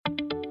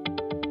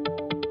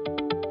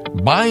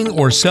Buying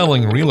or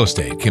selling real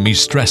estate can be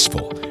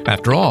stressful.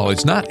 After all,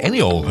 it's not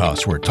any old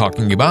house we're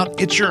talking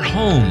about, it's your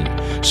home.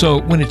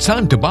 So when it's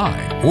time to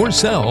buy or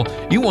sell,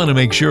 you want to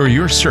make sure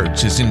your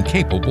search is in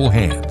capable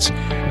hands.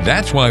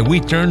 That's why we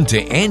turn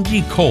to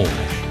Angie Cole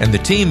and the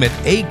team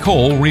at A.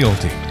 Cole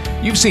Realty.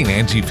 You've seen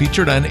Angie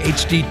featured on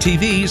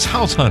HGTV's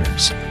House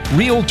Hunters.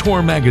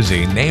 Realtor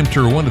magazine named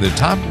her one of the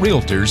top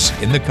realtors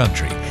in the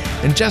country.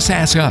 And just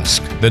ask us,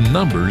 the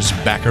numbers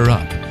back her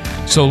up.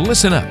 So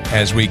listen up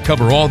as we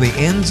cover all the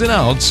ins and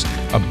outs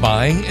of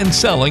buying and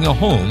selling a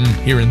home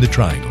here in the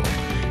Triangle.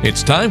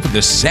 It's time for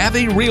the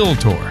Savvy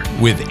Realtor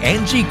with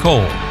Angie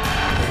Cole.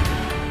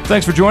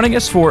 Thanks for joining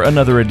us for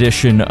another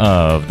edition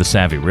of The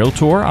Savvy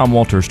Realtor. I'm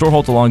Walter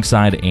Storholt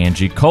alongside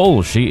Angie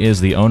Cole. She is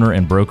the owner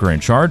and broker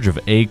in charge of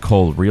A.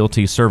 Cole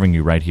Realty, serving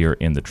you right here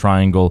in the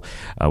Triangle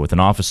with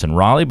an office in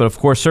Raleigh, but of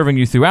course serving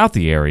you throughout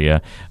the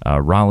area,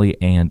 Raleigh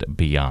and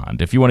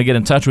beyond. If you want to get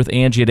in touch with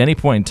Angie at any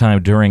point in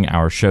time during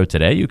our show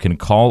today, you can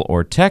call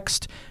or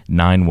text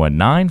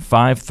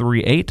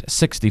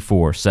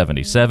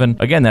 919-538-6477.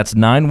 Again, that's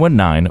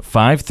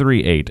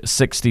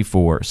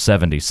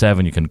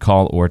 919-538-6477. You can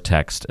call or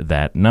text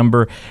that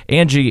number.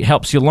 Angie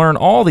helps you learn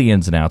all the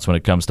ins and outs when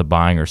it comes to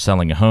buying or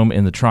selling a home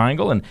in the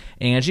Triangle. And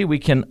Angie, we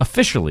can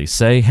officially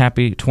say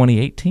happy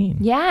 2018.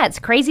 Yeah, it's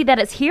crazy that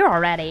it's here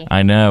already.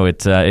 I know.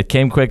 It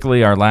came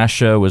quickly. Our last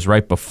show was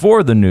right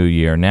before the new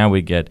year. Now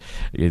we get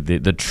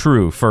the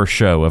true first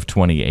show of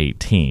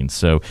 2018.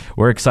 So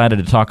we're excited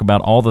to talk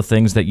about all the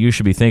things that you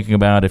should be thinking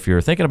about if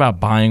you're thinking about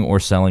buying or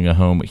selling a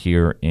home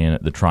here in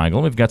the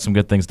Triangle. We've got some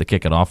good things to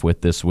kick it off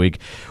with this week.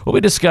 We'll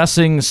be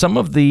discussing some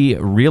of the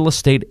real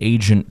estate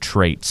agent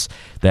traits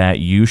that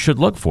you should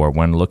look for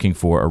when looking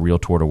for a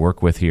realtor to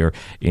work with here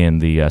in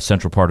the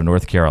central part of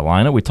North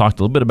Carolina. We talked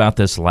a little bit about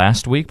this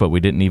last week, but we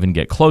didn't even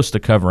get close to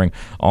covering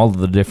all of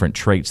the different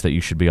traits that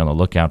you should be on the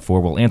lookout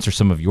for. We'll answer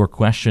some of your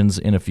questions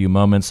in a few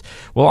moments.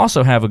 We'll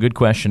also have a good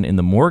question in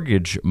the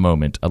mortgage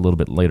moment a little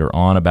bit later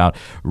on about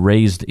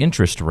raised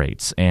interest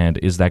rates, and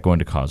is that going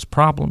to cause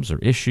problems or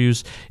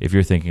issues if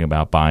you're thinking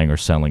about buying or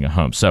selling a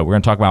home. So we're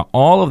going to talk about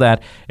all of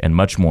that and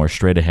much more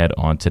straight ahead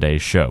on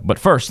today's show. But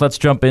first, let's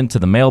jump into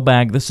the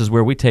mailbag. This is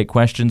where we take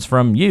questions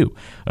from you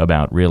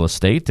about real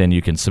estate, and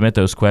you can submit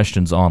those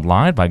questions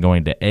online by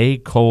going to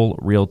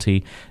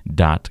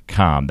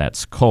acolerealty.com.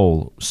 That's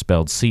Cole,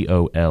 spelled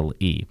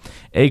C-O-L-E,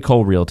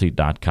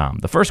 acolerealty.com.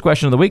 The first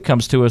question of the week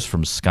comes to us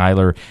from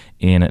Skylar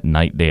in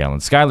Knightdale.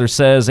 And Skylar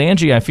says,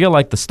 Angie, I feel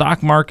like the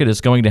stock market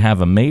is going to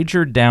have a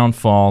major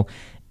downfall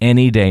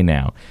any day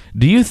now.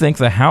 Do you think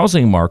the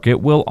housing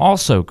market will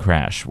also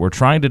crash? We're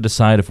trying to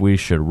decide if we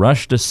should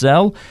rush to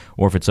sell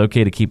or if it's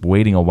okay to keep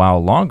waiting a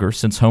while longer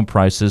since home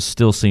prices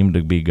still seem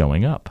to be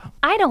going up.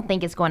 I don't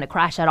think it's going to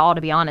crash at all,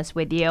 to be honest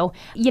with you.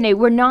 You know,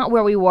 we're not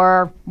where we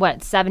were,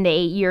 7 to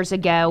 8 years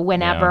ago,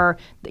 whenever,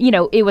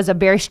 it was a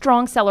very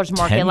strong seller's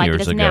market like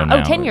it is now.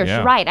 Oh, 10 years,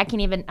 yeah. Right. I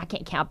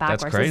can't count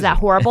backwards. That's crazy. Is that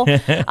horrible?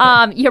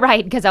 You're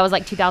right, because I was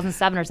like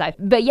 2007 or so.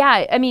 But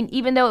yeah, I mean,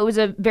 even though it was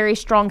a very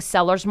strong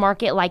seller's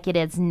market like it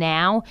is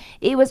now,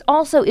 it was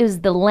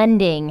the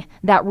lending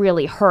that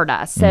really hurt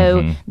us.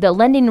 So the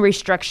lending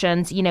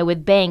restrictions,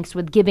 with banks,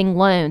 with giving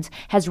loans,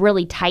 has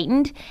really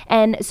tightened.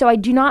 And so I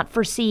do not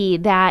foresee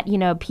that,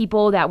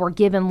 people that were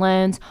given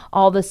loans,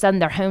 all of a sudden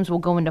their homes will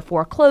go into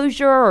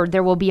foreclosure or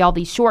there will be all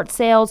these short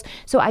sales.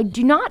 So I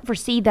do not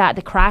foresee that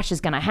the crash is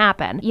going to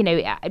happen.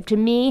 To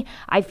me,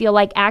 I feel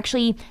like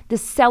actually the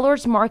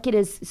seller's market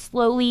is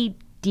slowly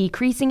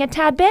decreasing a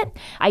tad bit.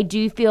 I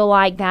do feel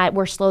like that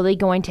we're slowly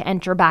going to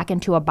enter back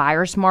into a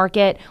buyer's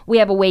market. We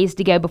have a ways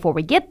to go before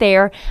we get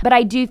there, but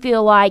I do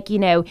feel like,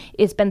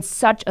 it's been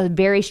such a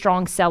very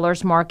strong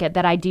seller's market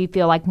that I do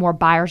feel like more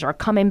buyers are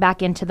coming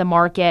back into the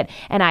market,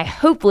 and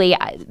hopefully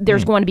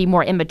there's going to be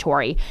more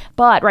inventory.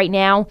 But right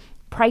now,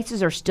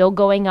 prices are still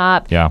going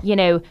up. Yeah.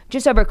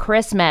 Just over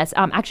Christmas,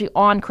 actually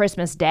on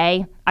Christmas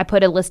Day, I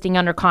put a listing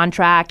under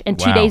contract, and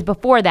 2 Wow. days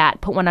before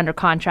that, put one under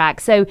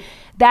contract. So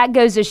that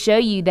goes to show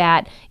you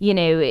that,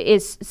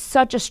 it's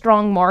such a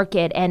strong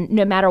market, and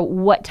no matter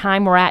what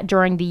time we're at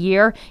during the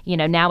year,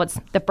 now it's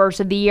the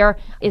first of the year,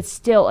 it's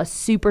still a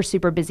super,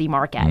 super busy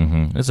market.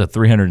 Mm-hmm. It's a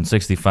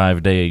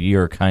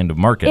 365-day-a-year kind of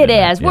market. It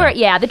is.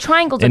 The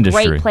Triangle's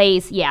Industry. a great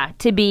place,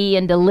 to be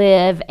and to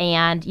live,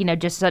 and,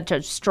 just such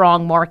a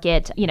strong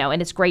market,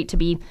 and it's great to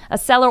be a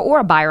seller or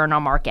a buyer in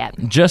our market.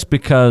 Just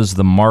because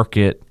the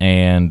market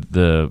and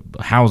the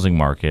housing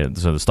market,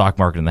 so the stock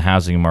market and the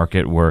housing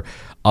market were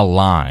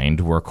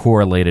were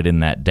correlated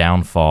in that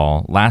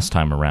downfall last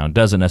time around,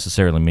 doesn't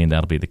necessarily mean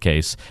that'll be the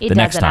case the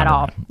next time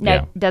around. No,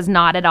 it does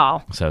not at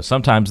all. So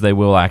sometimes they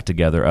will act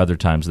together, other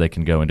times they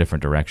can go in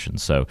different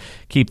directions. So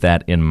keep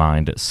that in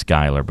mind,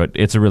 Skylar. But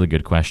it's a really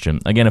good question.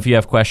 Again, if you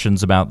have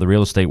questions about the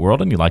real estate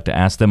world and you'd like to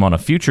ask them on a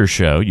future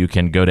show, you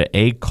can go to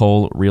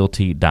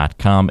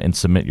acolerealty.com and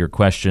submit your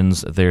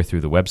questions there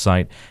through the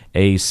website,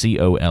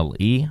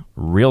 ACOLE,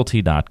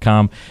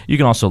 realty.com. You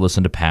can also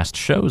listen to past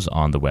shows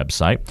on the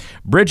website.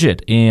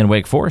 Bridget in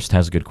Wake Forest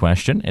has a good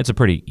question. It's a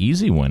pretty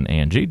easy one,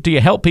 Angie. Do you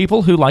help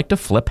people who like to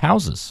flip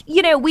houses?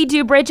 We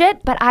do,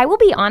 Bridget, but I will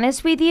be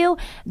honest with you.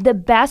 The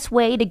best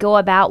way to go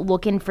about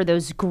looking for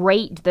those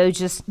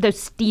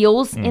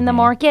steals in the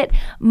market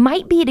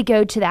might be to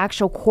go to the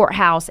actual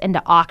courthouse and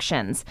to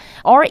auctions.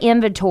 Our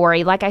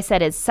inventory, like I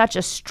said, is such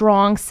a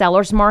strong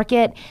seller's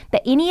market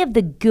that any of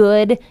the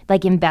good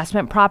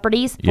investment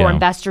properties for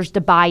investors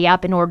to buy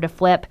up in order to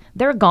flip,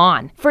 they're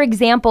gone. For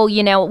example,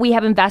 we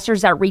have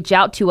investors that reach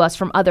out to us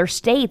from other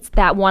states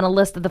that want a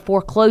list of the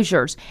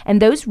foreclosures,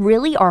 and those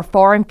really are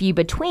far and few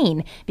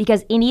between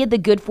because any of the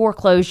good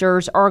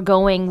foreclosures are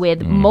going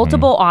with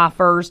multiple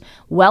offers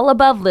well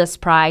above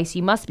list price.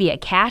 You must be a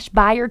cash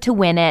buyer to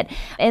win it.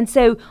 And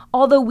so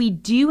although we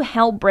do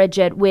help,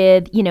 Bridget,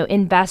 with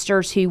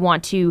investors who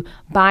want to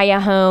buy a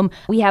home,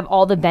 we have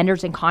all the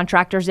vendors and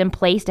contractors in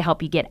place to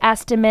help you get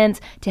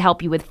estimates, to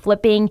help you with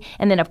flipping.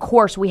 And then of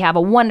course we have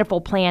a wonderful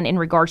plan in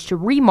regards to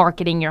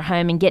remarketing your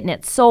home and getting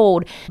it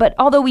sold. But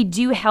although we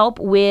do help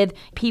with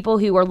people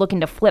who are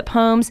looking to flip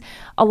homes,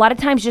 a lot of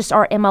times just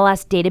our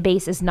MLS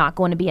database is not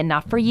going to be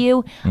enough for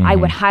you. I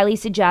would highly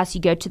suggest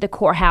you go to the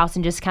courthouse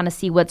and just kind of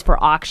see what's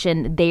for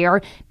auction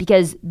there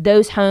because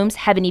those homes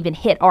haven't even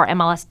hit our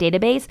MLS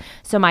database.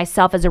 So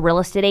myself as a real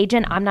estate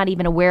agent, I'm not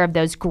even aware of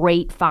those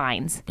great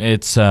finds.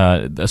 It's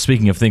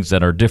speaking of things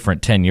that are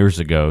different 10 years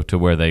ago to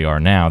where they are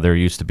now, there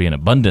used to be an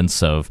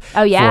abundance of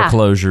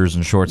foreclosures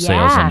and short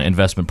sales and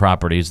investment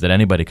properties that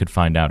anybody could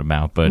find out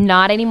about, but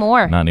not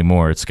anymore. Not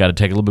anymore. It's got to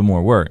take a little bit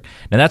more work.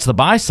 Now that's the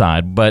buy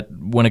side, but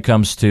when it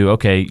comes to,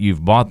 okay,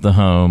 you've bought the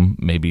home,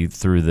 maybe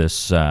through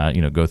this,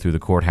 go through the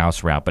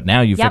courthouse route, but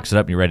now you fix it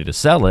up and you're ready to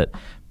sell it.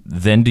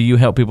 Then do you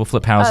help people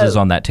flip houses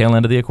on that tail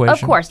end of the equation?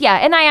 Of course, yeah.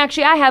 And I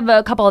have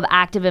a couple of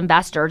active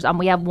investors.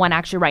 We have one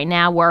actually right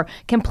now we're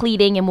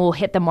completing and we'll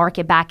hit the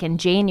market back in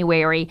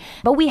January.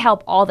 But we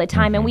help all the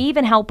time. And we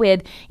even help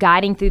with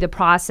guiding through the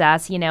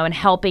process, and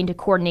helping to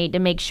coordinate to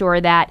make sure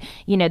that,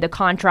 the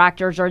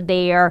contractors are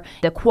there,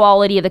 the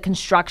quality of the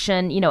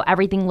construction,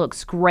 everything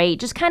looks great.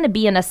 Just kind of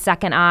being a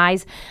second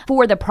eyes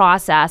for the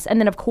process. And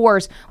then, of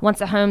course, once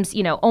the home's,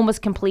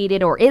 almost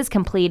completed or is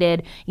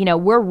completed,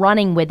 we're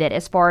running with it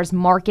as far as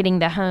marketing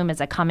the home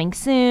as a coming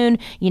soon,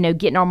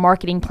 getting our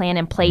marketing plan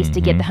in place to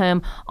get the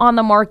home on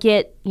the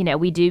market.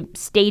 We do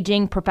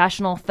staging,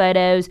 professional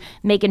photos,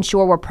 making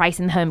sure we're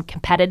pricing the home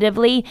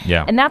competitively.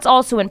 Yeah. And that's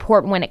also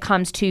important when it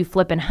comes to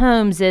flipping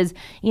homes is,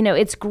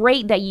 it's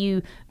great that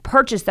you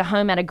purchase the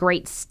home at a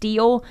great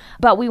steal,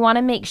 but we want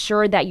to make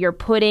sure that you're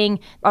putting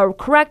a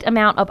correct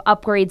amount of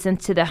upgrades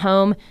into the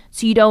home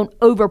so you don't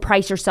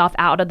overprice yourself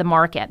out of the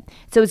market.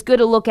 So it's good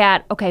to look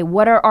at, okay,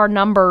 what are our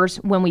numbers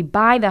when we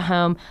buy the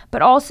home,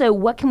 but also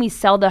what can we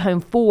sell the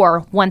home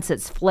for once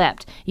it's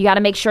flipped? You got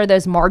to make sure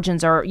those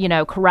margins are,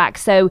 correct.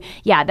 So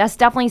yeah, that's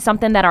definitely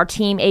something that our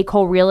team, A.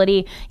 Cole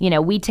Realty,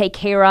 we take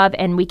care of,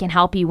 and we can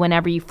help you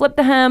whenever you flip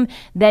the home,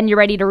 then you're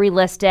ready to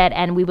relist it,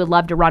 and we would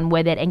love to run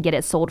with it and get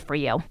it sold for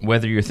you.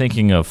 Whether you're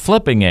thinking of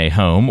flipping a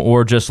home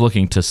or just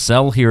looking to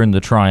sell here in the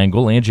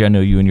Triangle, Angie, I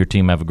know you and your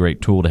team have a great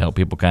tool to help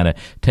people kind of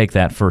take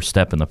that first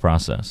step in the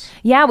process.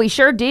 Yeah, we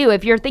sure do.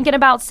 If you're thinking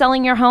about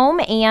selling your home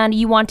and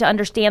you want to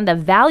understand the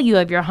value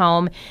of your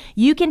home,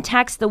 you can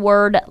text the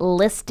word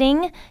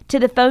listing to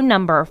the phone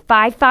number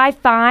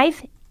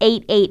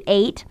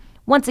 555-888.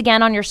 Once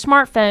again, on your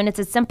smartphone, it's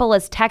as simple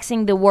as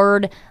texting the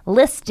word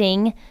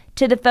listing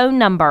to the phone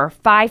number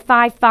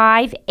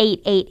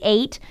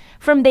 555-888.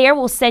 From there,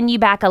 we'll send you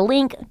back a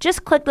link.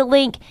 Just click the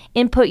link,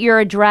 input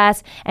your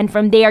address, and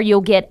from there,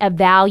 you'll get a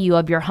value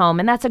of your home.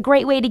 And that's a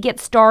great way to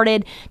get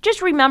started.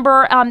 Just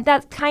remember,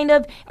 that's kind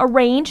of a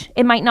range.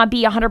 It might not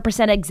be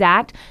 100%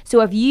 exact.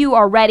 So if you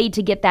are ready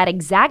to get that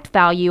exact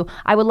value,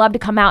 I would love to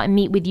come out and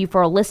meet with you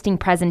for a listing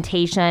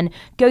presentation,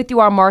 go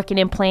through our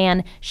marketing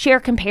plan, share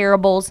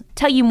comparables,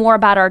 tell you more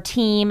about our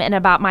team and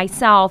about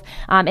myself.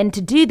 And to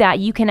do that,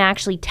 you can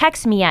actually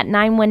text me at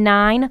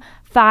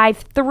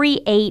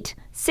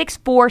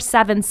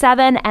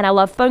 919-538-6477, and I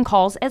love phone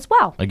calls as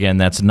well. Again,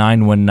 that's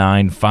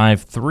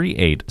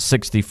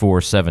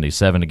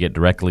 919-538-6477 to get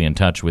directly in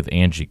touch with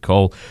Angie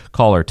Cole.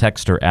 Call or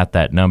text her at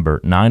that number,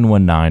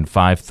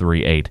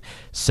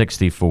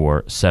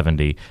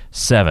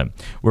 919-538-6477.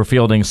 We're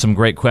fielding some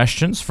great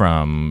questions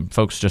from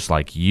folks just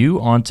like you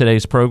on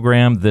today's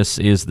program. This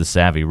is The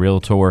Savvy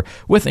Realtor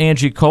with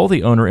Angie Cole,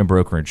 the owner and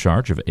broker in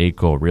charge of A.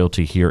 Cole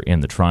Realty here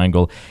in the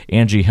Triangle.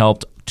 Angie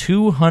helped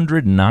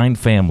 209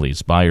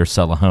 families buy or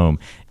sell a home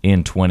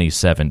in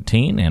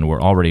 2017, and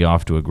we're already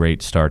off to a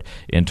great start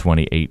in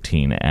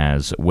 2018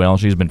 as well.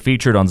 She's been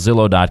featured on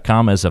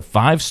Zillow.com as a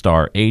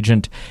 5-star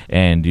agent,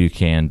 and you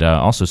can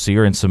also see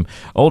her in some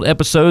old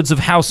episodes of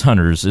House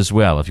Hunters as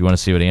well. If you want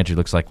to see what Angie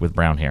looks like with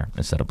brown hair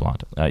instead of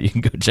blonde, you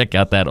can go check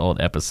out that old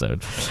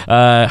episode.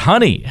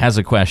 Honey has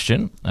a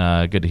question.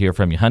 Good to hear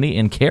from you, Honey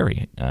in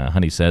Cary.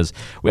 Honey says,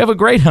 we have a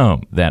great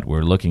home that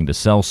we're looking to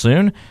sell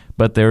soon,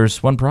 But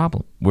there's one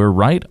problem. We're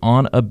right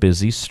on a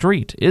busy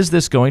street. Is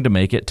this going to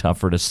make it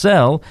tougher to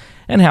sell?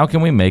 And how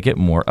can we make it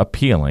more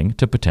appealing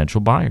to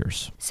potential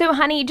buyers? So,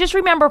 honey, just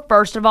remember,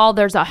 first of all,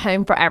 there's a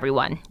home for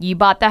everyone. You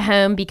bought the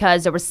home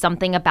because there was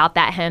something about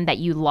that home that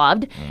you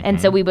loved.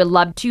 And so we would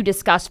love to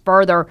discuss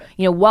further,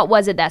 what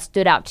was it that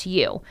stood out to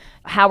you?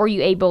 How were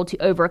you able to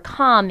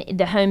overcome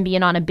the home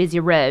being on a busy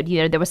road?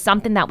 There was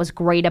something that was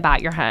great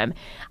about your home.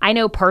 I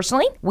know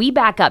personally, we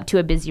back up to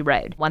a busy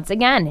road. Once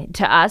again,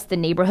 to us, the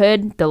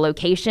neighborhood, the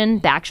location,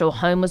 the actual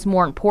home was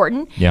more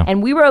important. Yeah.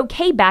 And we were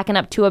okay backing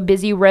up to a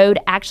busy road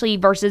actually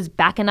versus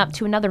backing up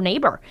to another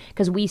neighbor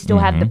because we still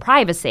have the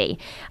privacy.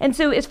 And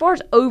so as far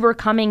as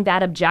overcoming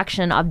that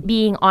objection of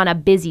being on a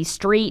busy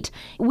street,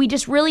 we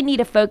just really need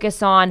to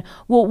focus on,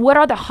 well, what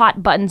are the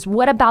hot buttons?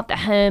 What about the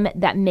home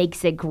that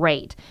makes it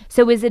great?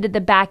 So is it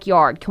the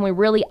backyard? Can we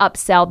really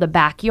upsell the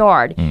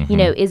backyard?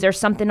 Is there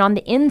something on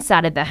the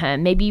inside of the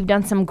home? Maybe you've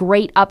done some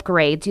great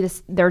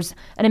upgrades. There's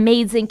an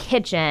amazing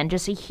kitchen,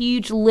 just a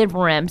huge living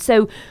room.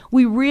 So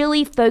we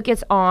really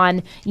focus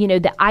on,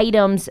 the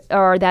items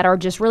that are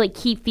just really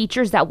key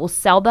features that will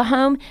sell the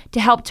home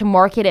to help to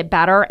market it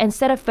better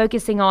instead of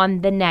focusing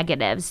on the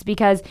negatives.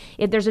 Because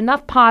if there's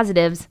enough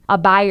positives, a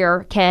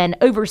buyer can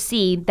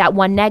oversee that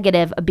one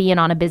negative of being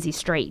on a busy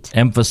street.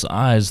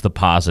 Emphasize the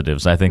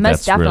positives. I think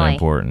Most that's really definitely.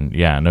 important.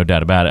 Yeah, no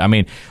doubt about it. I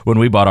mean, when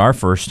we bought our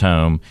first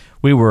home,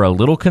 we were a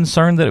little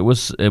concerned that it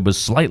was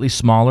slightly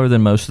smaller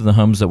than most of the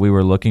homes that we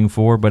were looking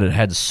for, but it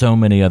had so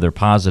many other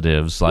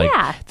positives, like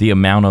the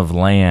amount of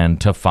land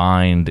to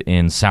find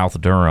in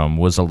South Durham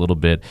was a little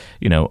bit,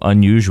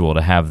 unusual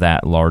to have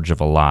that large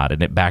of a lot,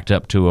 and it backed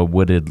up to a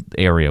wooded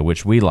area,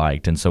 which we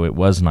liked, and so it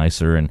was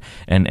nicer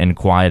and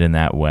quiet in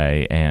that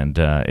way, and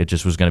it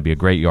just was going to be a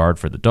great yard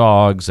for the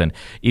dogs, and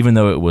even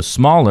though it was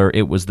smaller,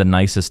 it was the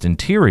nicest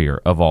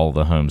interior of all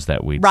the homes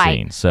that we'd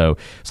seen. So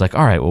it's like,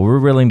 all right, well, we're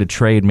willing to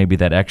trade maybe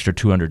that extra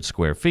 200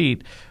 square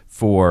feet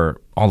for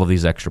all of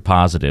these extra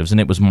positives,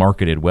 and it was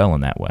marketed well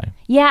in that way.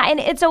 Yeah, and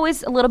it's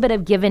always a little bit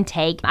of give and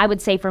take. I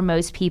would say for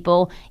most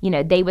people,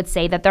 they would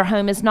say that their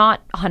home is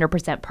not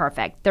 100%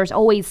 perfect. There's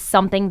always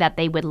something that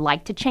they would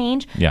like to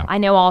change. Yeah. I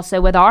know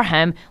also with our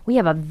home, we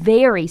have a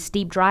very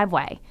steep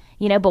driveway.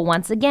 But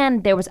once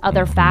again, there was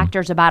other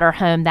factors about our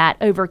home that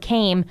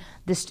overcame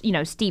this,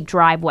 steep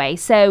driveway.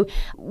 So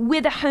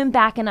with a home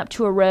backing up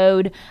to a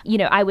road,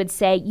 I would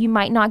say you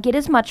might not get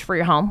as much for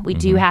your home. We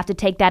do have to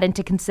take that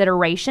into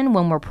consideration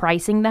when we're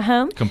pricing the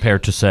home.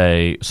 Compared to,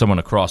 say, someone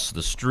across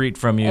the street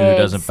from you who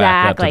doesn't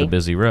back up to the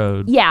busy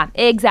road. Yeah,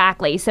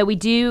 exactly. So we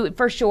do,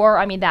 for sure,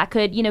 that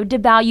could,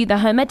 devalue the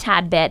home a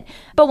tad bit.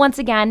 But once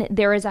again,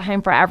 there is a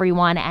home for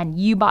everyone, and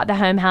you bought the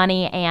home,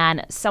 honey,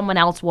 and someone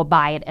else will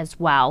buy it as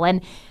well.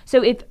 And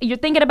so if you're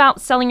thinking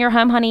about selling your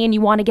home, honey, and you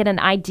want to get an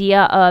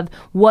idea of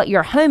what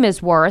your home is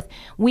worth,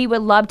 we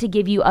would love to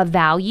give you a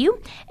value.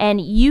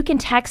 And you can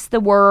text the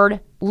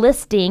word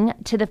listing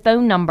to the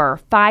phone number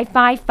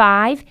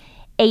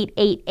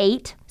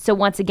 555-888. So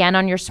once again,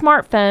 on your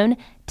smartphone,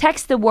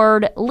 text the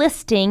word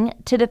listing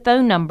to the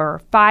phone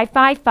number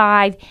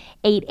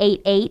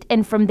 555-888,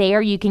 and from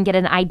there you can get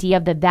an idea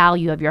of the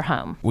value of your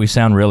home. We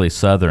sound really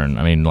Southern.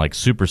 I mean, like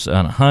super,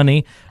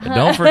 honey,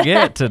 don't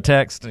forget to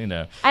text, And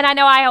I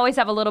know I always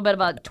have a little bit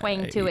of a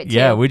twang to it, too.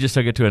 Yeah, we just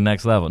took it to a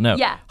next level. No,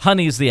 Yeah.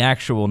 honey's the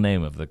actual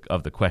name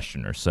of the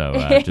questioner. So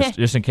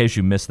just in case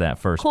you missed that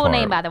first Cool part.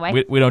 name, by the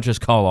way. We don't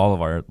just call all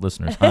of our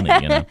listeners honey,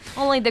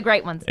 Only the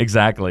great ones.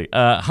 Exactly.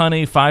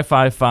 Honey,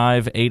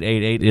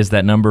 555-888 is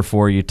that number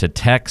for you to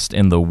text,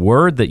 and the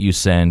word that you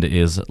send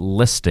is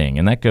listing,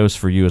 and that goes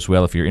for you as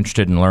well. If you're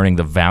interested in learning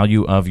the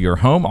value of your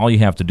home, all you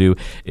have to do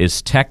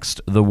is text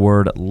the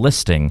word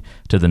listing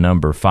to the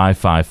number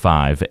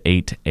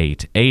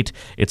 555-888.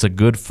 It's a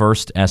good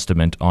first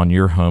estimate on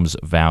your home's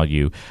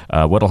value.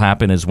 What'll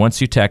happen is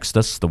once you text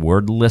us the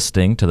word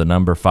listing to the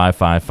number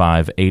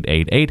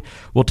 555-888,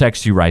 we'll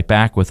text you right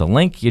back with a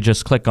link. You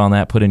just click on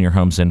that, put in your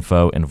home's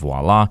info, and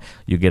voila,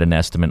 you get an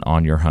estimate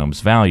on your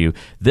home's value.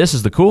 This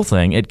is the cool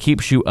thing. It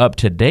keeps you up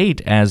to date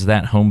as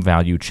that home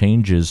value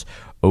changes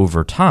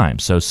over time.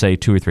 So say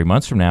 2 or 3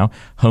 months from now,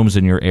 homes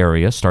in your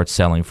area start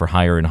selling for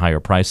higher and higher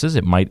prices.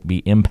 It might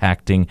be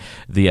impacting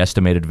the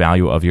estimated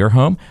value of your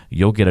home.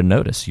 You'll get a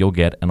notice. You'll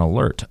get an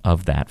alert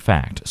of that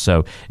fact.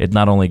 So it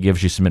not only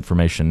gives you some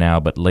information now,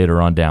 but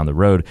later on down the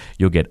road,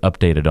 you'll get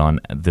updated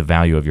on the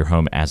value of your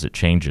home as it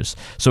changes.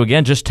 So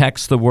again, just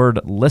text the word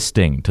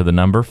listing to the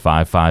number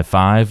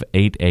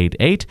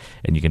 555-888,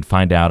 and you can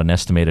find out an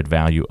estimated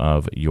value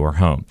of your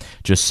home.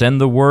 Just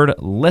send the word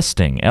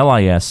listing,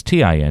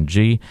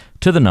 LISTING,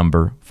 to the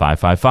number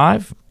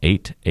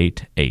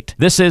 555-888.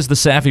 This is The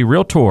Savvy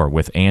Realtor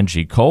with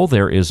Angie Cole.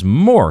 There is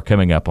more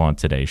coming up on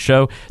today's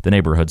show. The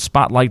neighborhood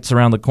spotlight's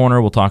around the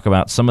corner. We'll talk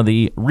about some of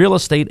the real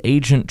estate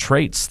agent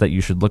traits that you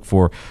should look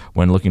for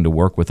when looking to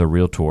work with a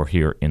realtor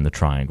here in the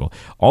Triangle.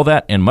 All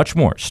that and much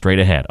more straight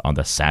ahead on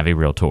The Savvy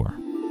Realtor.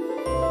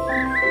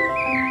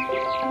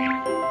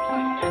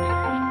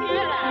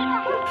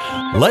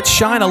 Let's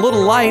shine a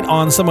little light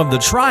on some of the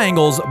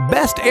Triangle's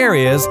best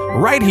areas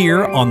right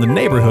here on the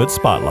Neighborhood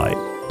Spotlight.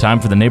 Time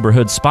for the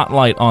Neighborhood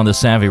Spotlight on the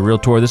Savvy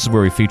Realtor. This is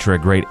where we feature a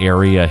great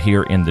area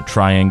here in the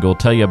Triangle,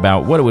 tell you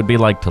about what it would be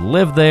like to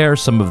live there,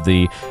 some of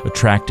the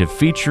attractive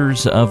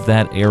features of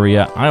that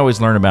area. I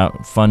always learn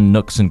about fun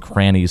nooks and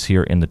crannies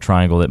here in the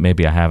Triangle that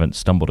maybe I haven't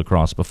stumbled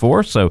across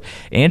before. So,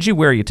 Angie,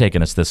 where are you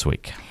taking us this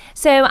week?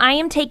 So I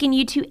am taking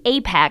you to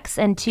Apex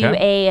and to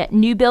a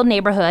new build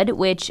neighborhood,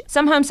 which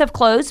some homes have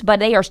closed, but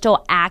they are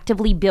still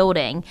actively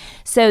building.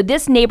 So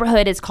this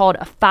neighborhood is called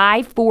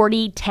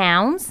 540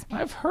 Towns.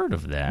 I've heard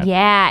of that.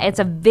 Yeah, it's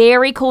a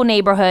very cool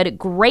neighborhood,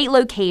 great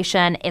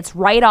location. It's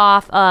right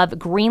off of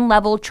Green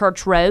Level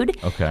Church Road.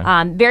 Okay.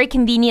 Very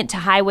convenient to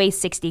Highway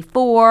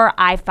 64,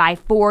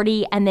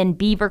 I-540, and then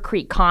Beaver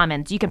Creek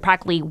Commons. You can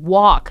practically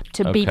walk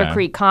to Beaver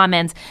Creek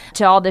Commons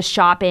to all the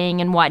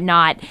shopping and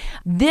whatnot.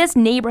 This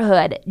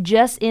neighborhood,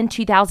 just in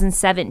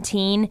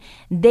 2017,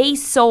 they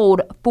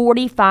sold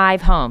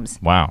 45 homes.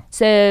 Wow.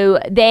 So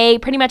they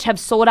pretty much have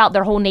sold out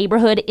their whole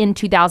neighborhood in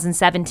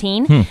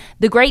 2017.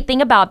 The great thing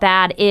about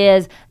that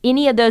is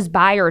any of those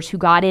buyers who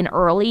got in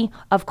early,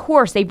 of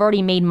course, they've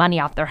already made money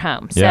off their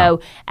home. Yeah. So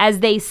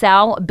as they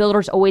sell,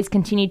 builders always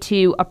continue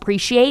to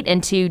appreciate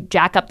and to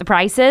jack up the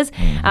prices.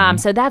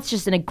 So that's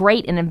just a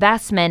great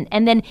investment.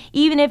 And then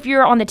even if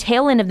you're on the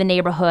tail end of the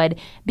neighborhood,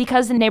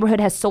 because the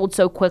neighborhood has sold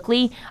so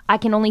quickly, I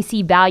can only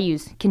see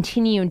values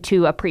continuing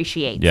to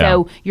appreciate. Yeah.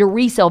 So your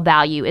resale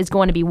value is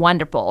going to be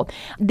wonderful.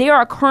 There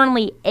are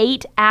currently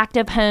 8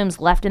 active homes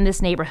left in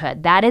this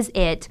neighborhood. That is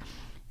it.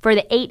 For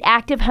the 8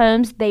 active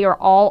homes, they are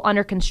all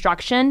under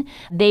construction.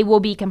 They will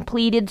be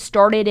completed,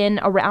 started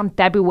in around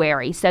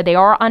February. So they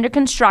are under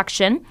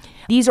construction.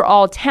 These are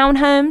all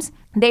townhomes.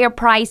 They are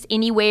priced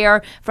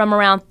anywhere from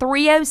around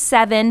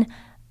 $307,000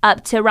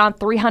 up to around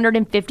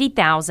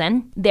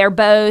 $350,000. They're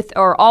both,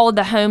 or all of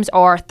the homes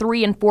are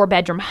 3 and 4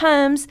 bedroom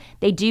homes.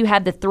 They do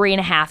have the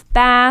 3.5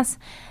 baths.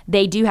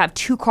 They do have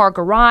 2-car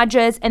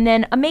garages, and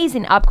then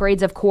amazing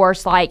upgrades, of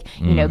course, like,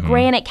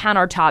 granite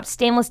countertops,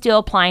 stainless steel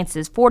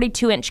appliances,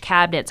 42-inch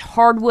cabinets,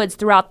 hardwoods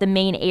throughout the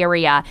main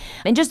area,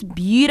 and just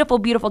beautiful,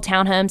 beautiful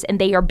townhomes, and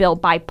they are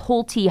built by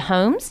Pulte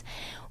Homes.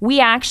 We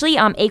actually,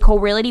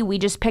 ACOL Realty, we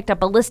just picked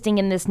up a listing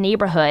in this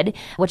neighborhood,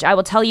 which I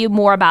will tell you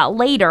more about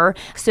later.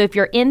 So if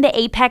you're in the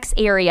Apex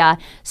area,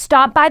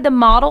 stop by the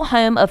model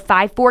home of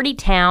 540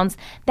 Towns.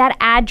 That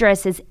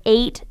address is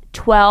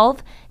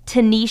 812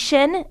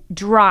 Tenetian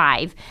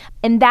Drive,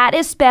 and that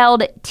is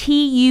spelled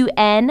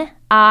Tunisan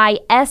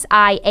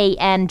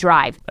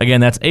Drive.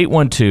 Again, that's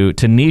 812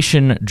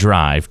 Tenetian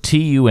Drive,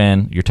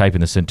 Tun. You're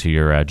typing this into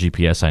your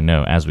GPS, I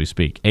know, as we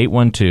speak.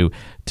 812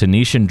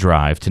 Tenetian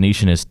Drive.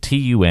 Tenetian is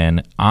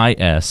Tunisan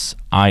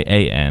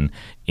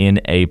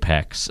in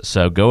Apex.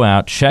 So go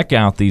out, check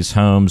out these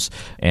homes,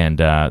 and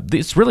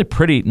it's really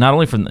pretty, not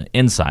only from the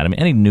inside. I mean,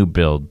 any new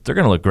build, they're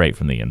going to look great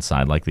from the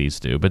inside like these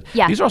do, but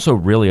these are also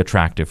really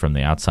attractive from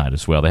the outside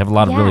as well. They have a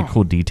lot of really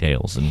cool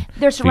details and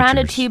they're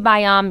surrounded features. too by,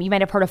 you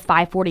might have heard of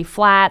 540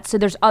 Flats, so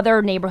there's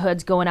other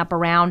neighborhoods going up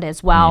around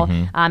as well,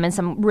 and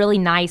some really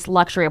nice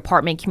luxury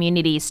apartment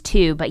communities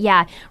too. But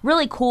yeah,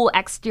 really cool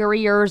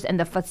exteriors and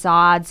the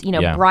facades,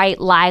 bright,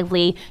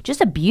 lively,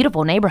 just a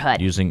beautiful neighborhood.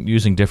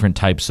 Using different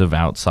types of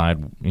outside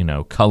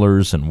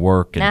colors and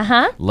work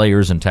and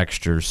layers and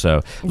textures. So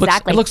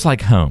it looks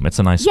like home. It's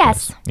a nice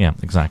place. Yeah,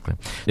 exactly.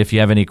 If you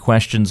have any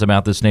questions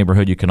about this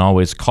neighborhood, you can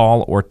always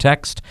call or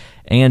text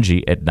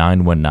Angie at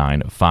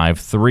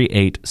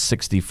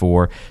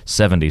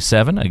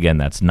 919-538-6477. Again,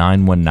 that's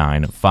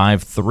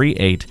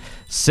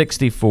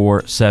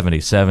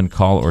 919-538-6477.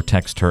 Call or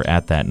text her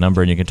at that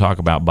number, and you can talk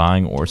about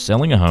buying or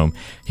selling a home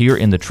here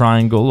in the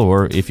Triangle,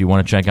 or if you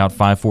want to check out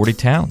 540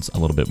 Towns a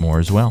little bit more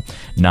as well.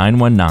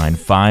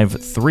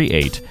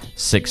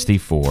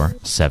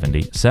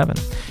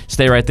 919-538-6477.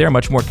 Stay right there.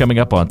 Much more coming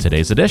up on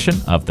today's edition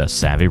of The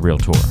Savvy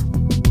Realtor.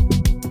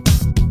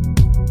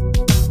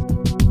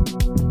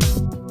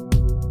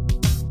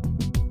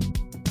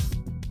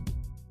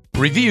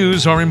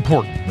 Reviews are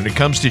important when it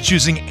comes to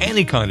choosing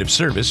any kind of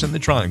service in the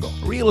Triangle.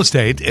 Real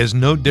estate is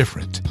no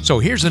different. So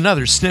here's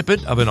another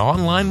snippet of an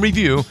online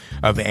review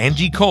of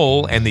Angie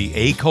Cole and the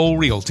ACOL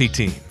Realty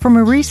team. From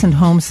a recent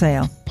home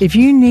sale, if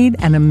you need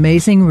an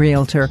amazing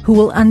realtor who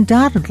will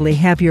undoubtedly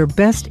have your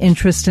best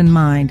interest in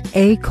mind,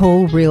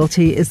 ACOL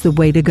Realty is the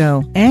way to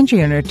go. Angie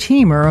and her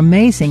team are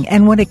amazing,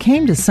 and when it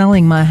came to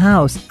selling my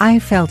house, I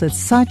felt at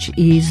such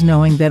ease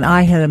knowing that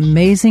I had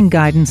amazing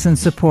guidance and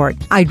support.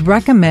 I'd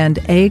recommend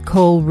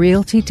ACOL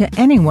Realty to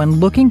anyone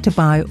looking to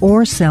buy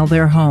or sell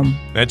their home.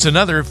 That's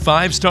another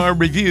 5-star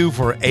review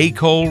for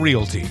ACOL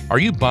Realty. Are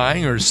you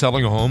buying or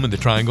selling a home in the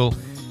Triangle?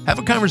 Have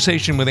a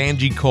conversation with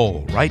Angie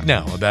Cole right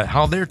now about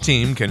how their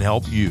team can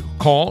help you.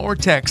 Call or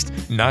text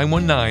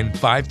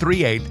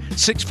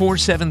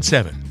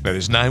 919-538-6477. That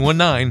is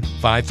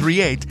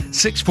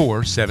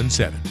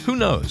 919-538-6477. Who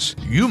knows?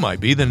 You might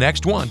be the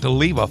next one to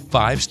leave a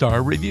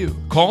 5-star review.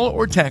 Call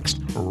or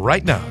text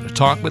right now to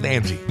talk with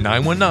Angie.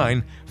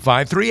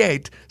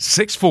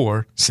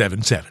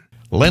 919-538-6477.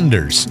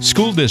 Lenders,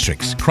 school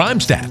districts, crime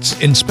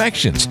stats,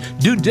 inspections,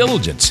 due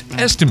diligence,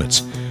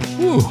 estimates.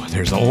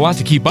 There's a lot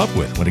to keep up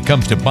with when it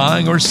comes to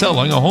buying or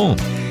selling a home.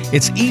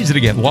 It's easy to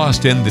get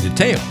lost in the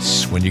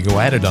details when you go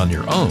at it on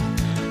your own.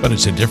 But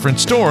it's a different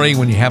story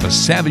when you have a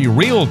savvy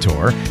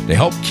realtor to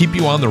help keep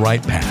you on the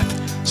right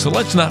path. So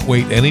let's not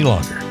wait any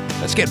longer.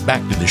 Let's get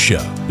back to the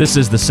show. This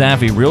is the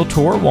Savvy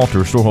Realtor. Walter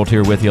Storholt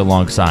here with you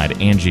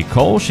alongside Angie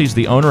Cole. She's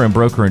the owner and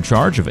broker in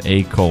charge of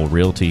A. Cole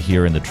Realty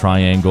here in the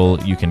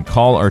Triangle. You can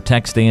call or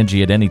text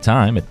Angie at any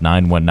time at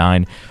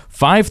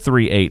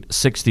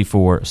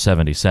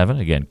 919-538-6477.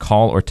 Again,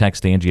 call or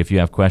text Angie if you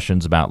have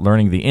questions about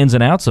learning the ins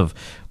and outs of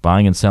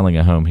buying and selling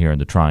a home here in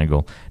the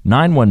Triangle.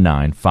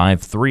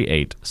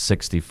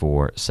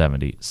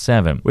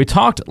 919-538-6477. We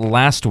talked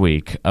last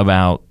week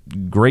about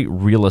great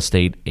real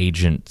estate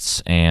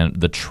agents and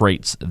the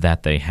traits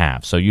that they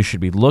have. So you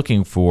should be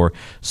looking for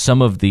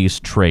some of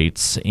these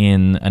traits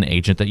in an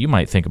agent that you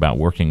might think about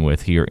working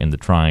with here in the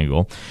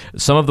Triangle.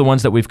 Some of the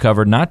ones that we've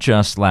covered, not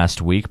just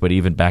last week, but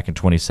even back in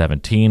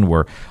 2017,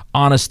 were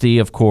honesty,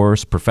 of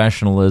course,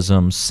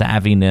 professionalism,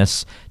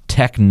 savviness,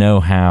 tech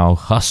know-how,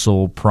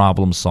 hustle,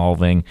 problem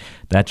solving.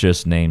 That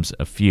just names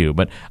a few.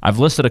 But I've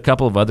listed a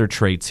couple of other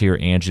traits here,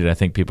 Angie, that I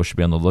think people should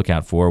be on the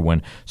lookout for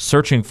when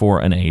searching for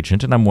an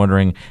agent. And I'm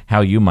wondering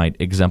how you might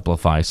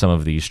exemplify some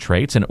of these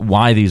traits and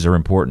why these are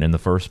important in the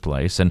first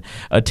place. And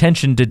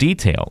attention to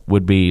detail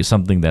would be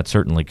something that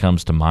certainly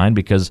comes to mind,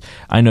 because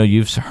I know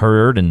you've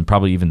heard and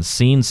probably even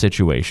seen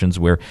situations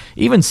where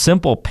even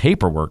simple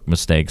paperwork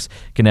mistakes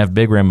can have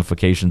big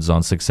ramifications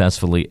on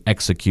successfully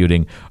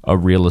executing a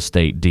real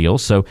estate deal.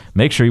 So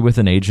make sure you're with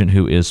an agent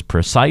who is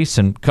precise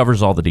and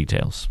covers all the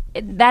details.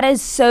 That is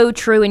so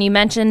true. And you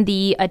mentioned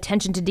the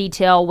attention to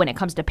detail when it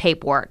comes to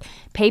paperwork.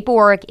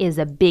 Paperwork is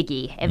a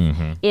biggie.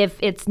 If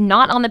it's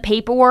not on the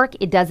paperwork,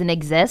 it doesn't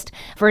exist.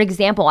 For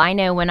example, I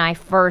know when I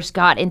first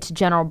got into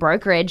general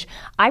brokerage,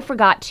 I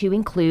forgot to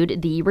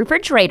include the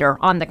refrigerator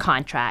on the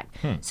contract.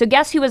 So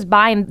guess who was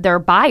buying their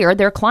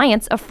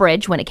clients, a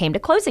fridge when it came to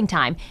closing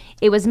time?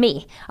 It was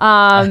me.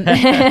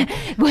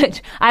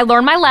 Which I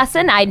learned my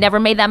lesson. I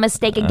never made that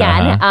mistake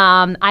again.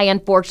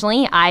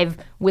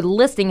 With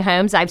listing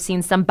homes, I've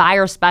seen some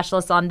buyer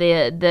specialists on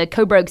the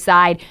co-broke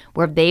side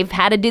where they've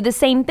had to do the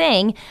same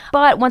thing.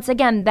 But once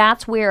again,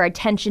 that's where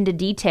attention to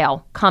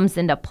detail comes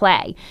into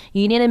play.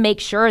 You need to make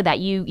sure that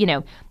you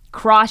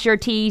cross your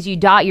T's, you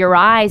dot your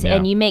I's,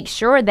 and you make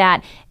sure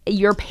that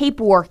your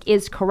paperwork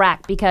is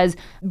correct, because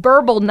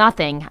verbal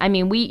nothing. I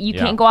mean, you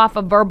can't go off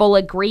of verbal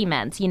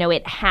agreements.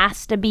 It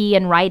has to be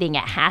in writing.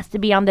 It has to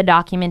be on the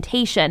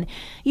documentation.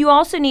 You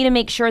also need to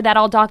make sure that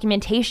all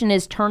documentation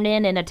is turned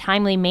in a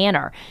timely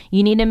manner.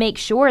 You need to make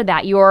sure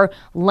that your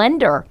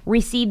lender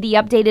received the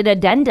updated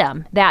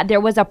addendum, that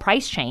there was a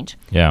price change.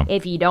 Yeah.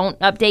 If you don't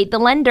update the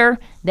lender,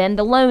 then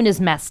the loan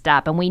is messed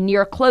up and we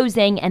near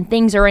closing and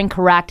things are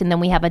incorrect and then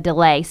we have a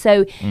delay.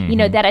 So,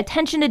 that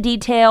attention to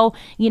detail,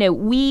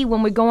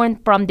 when we're going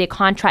from the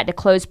contract to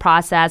close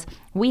process,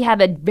 we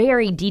have a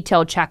very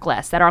detailed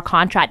checklist that our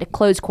contract to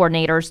close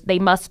coordinators, they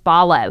must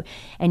follow.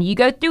 And you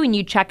go through and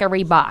you check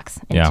every box.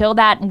 Until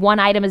that one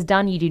item is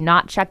done, you do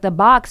not check the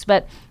box,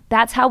 but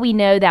that's how we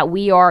know that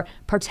we are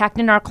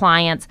protecting our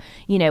clients.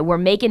 We're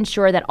making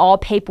sure that all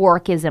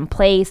paperwork is in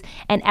place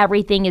and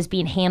everything is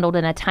being handled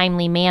in a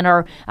timely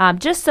manner,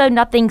 just so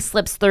nothing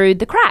slips through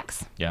the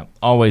cracks. Yeah,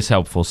 always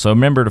helpful. So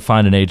remember to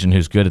find an agent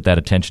who's good at that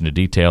attention to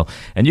detail,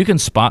 and you can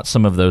spot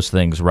some of those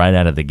things right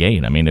out of the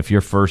gate. I mean, if your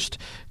first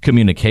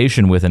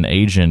communication with an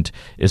agent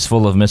is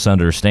full of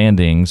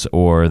misunderstandings,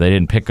 or they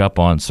didn't pick up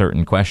on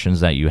certain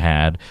questions that you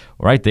had,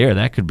 right there,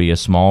 that could be a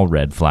small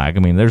red flag. I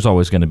mean, there's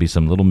always going to be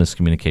some little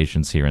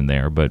miscommunications here and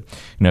there, but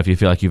if you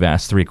feel like you've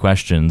asked 3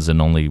 questions and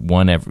only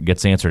one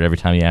gets answered every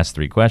time you ask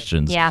 3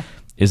 questions,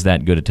 is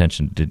that good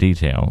attention to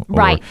detail?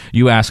 Right. Or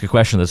you ask a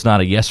question that's not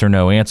a yes or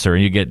no answer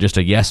and you get just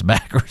a yes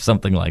back or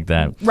something like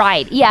that.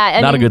 Right. Yeah.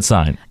 Not a good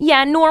sign.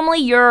 Yeah. Normally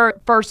your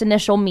first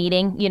initial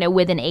meeting,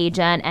 with an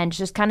agent and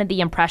just kind of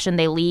the impression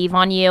they leave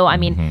on you. I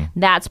mean,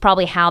 that's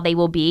probably how they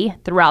will be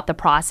throughout the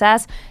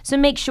process. So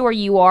make sure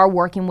you are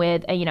working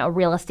with a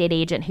real estate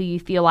agent who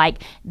you feel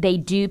like they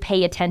do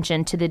pay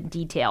attention to the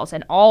details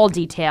and all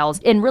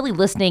details and really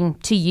listening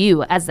to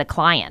you as the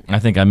client. I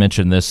think I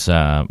mentioned this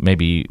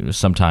maybe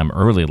sometime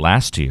early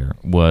last year.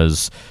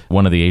 Was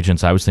one of the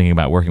agents I was thinking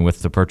about working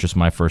with to purchase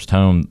my first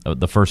home.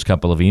 The first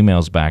couple of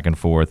emails back and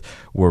forth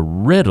were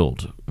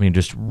riddled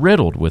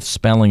with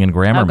spelling and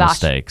grammar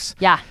mistakes.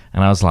 Yeah.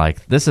 And I was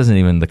like, this isn't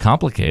even the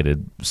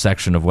complicated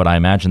section of what I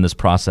imagine this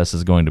process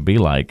is going to be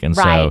like. And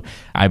so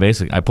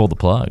I pulled the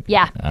plug.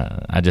 Yeah.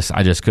 I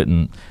just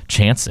couldn't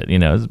chance it.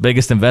 It's the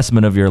biggest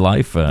investment of your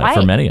life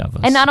for many of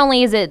us. And not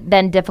only is it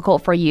then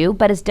difficult for you,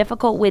 but it's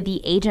difficult with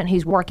the agent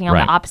who's working on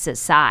the opposite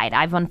side.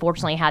 I've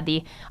unfortunately had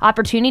the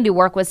opportunity to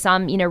work with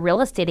some,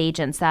 real estate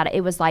agents that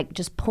it was like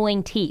just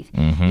pulling teeth,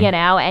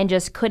 and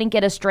just couldn't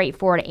get a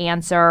straightforward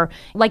answer.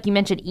 Like you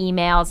mentioned,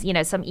 email.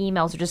 emails, some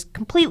emails are just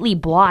completely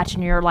blotched,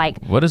 and you're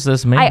like, what does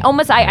this mean?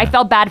 I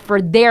felt bad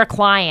for their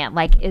client.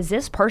 Like, is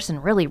this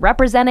person really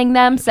representing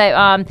them? So,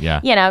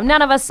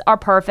 none of us are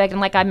perfect.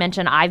 And like I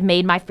mentioned, I've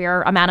made my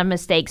fair amount of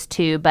mistakes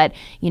too. But,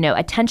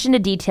 attention to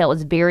detail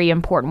is very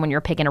important when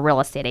you're picking a real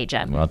estate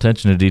agent. Well,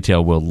 attention to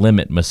detail will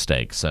limit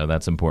mistakes. So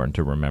that's important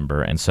to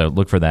remember. And so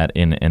look for that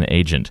in an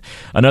agent.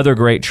 Another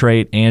great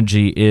trait,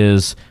 Angie,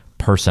 is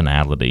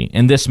personality.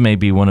 And this may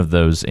be one of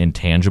those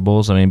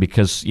intangibles. I mean,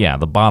 because,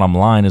 the bottom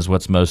line is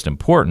what's most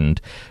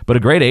important. But a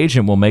great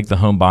agent will make the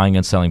home buying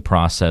and selling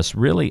process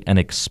really an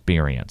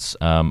experience.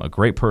 A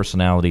great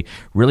personality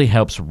really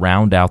helps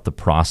round out the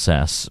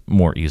process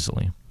more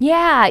easily.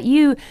 Yeah,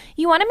 you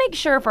want to make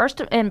sure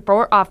first and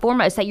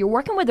foremost that you're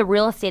working with a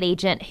real estate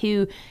agent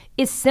who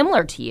is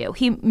similar to you.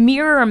 He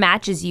mirror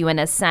matches you in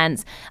a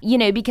sense,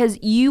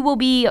 because you will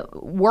be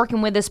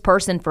working with this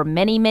person for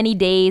many, many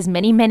days,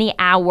 many, many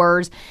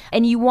hours.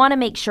 And you want to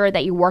make sure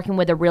that you're working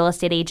with a real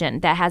estate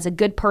agent that has a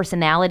good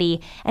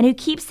personality and who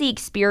keeps the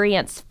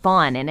experience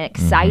fun and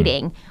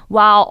exciting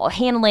while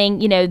handling,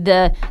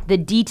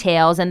 the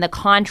details and the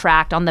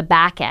contract on the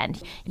back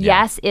end.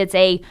 Yeah. Yes, it's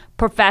a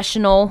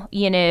professional,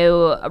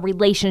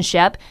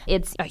 relationship.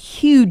 It's a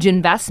huge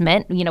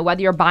investment,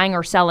 whether you're buying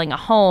or selling a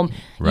home.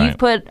 Right. You've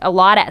put a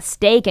lot at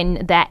stake,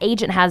 and that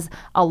agent has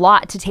a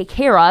lot to take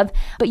care of.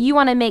 But you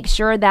want to make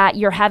sure that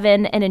you're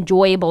having an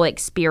enjoyable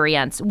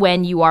experience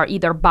when you are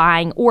either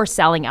buying or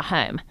selling a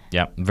home.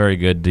 Yeah, very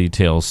good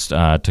details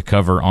to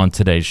cover on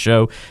today's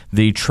show.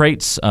 The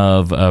traits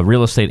of a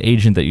real estate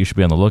agent that you should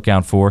be on the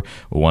lookout for.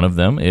 One of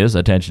them is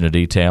attention to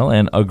detail,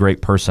 and a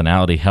great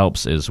personality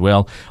helps as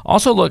well.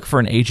 Also look for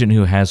an agent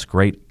who has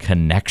great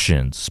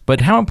connections.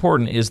 But how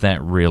important is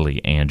that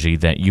really, Angie,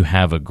 that you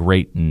have a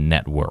great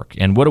network?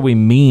 And what do we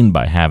mean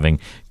by having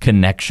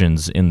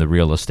connections in the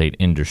real estate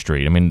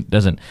industry? I mean,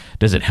 does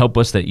it help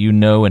us that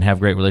and have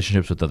great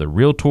relationships with other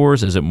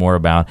realtors? Is it more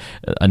about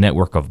a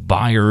network of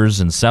buyers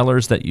and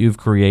sellers that you've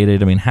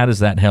created? I mean, how does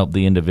that help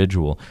the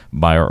individual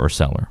buyer or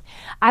seller?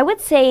 I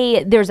would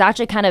say there's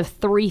actually kind of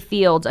three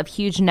fields of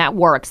huge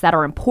networks that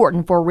are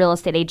important for a real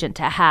estate agent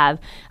to have.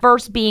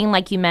 First being,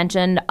 like you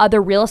mentioned,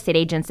 other real estate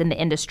agents in the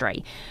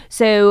industry.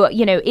 So,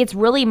 it's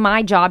really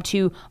my job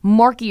to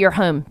market your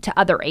home to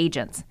other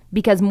agents,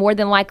 because more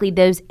than likely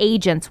those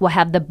agents will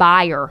have the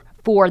buyer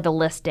for the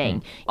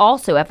listing.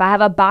 Also, if I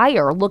have a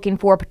buyer looking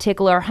for a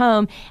particular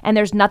home and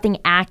there's nothing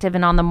active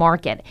and on the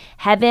market,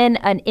 having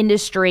an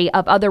industry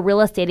of other real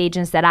estate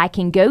agents that I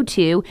can go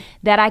to,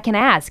 that I can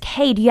ask,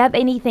 hey, do you have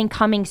anything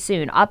coming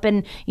soon up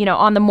and,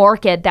 on the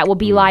market that will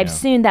be live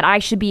soon that I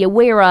should be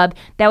aware of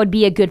that would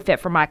be a good fit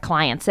for my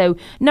client? So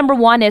number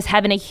one is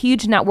having a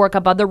huge network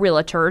of other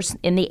realtors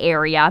in the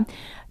area.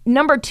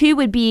 Number two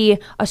would be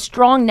a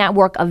strong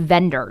network of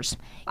vendors.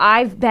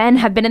 Have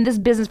been in this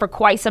business for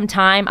quite some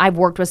time. I've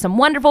worked with some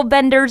wonderful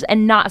vendors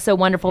and not so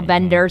wonderful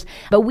vendors,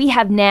 but we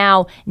have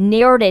now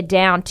narrowed it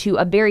down to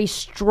a very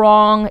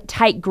strong,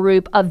 tight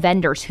group of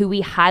vendors who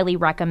we highly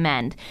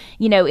recommend.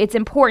 It's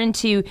important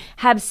to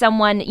have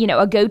someone,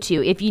 a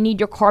go-to. If you need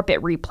your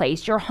carpet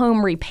replaced, your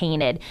home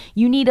repainted,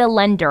 you need a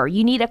lender,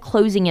 you need a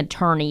closing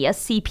attorney, a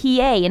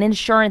CPA, an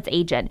insurance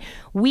agent.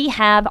 We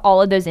have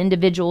all of those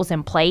individuals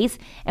in place,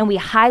 and we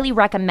highly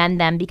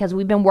recommend them because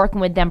we've been working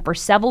with them for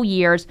several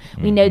years.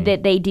 We know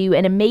that they do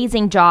an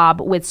amazing job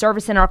with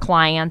servicing our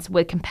clients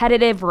with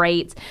competitive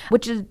rates,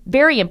 which is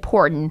very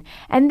important.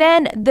 And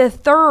then the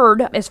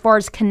third, as far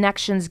as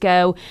connections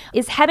go,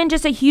 is having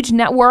just a huge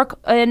network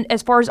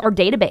as far as our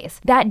database.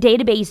 That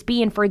database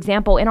being, for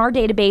example, in our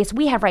database,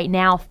 we have right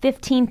now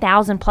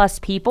 15,000 plus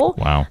people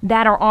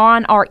that are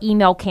on our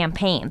email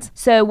campaigns.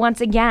 So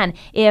once again,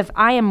 if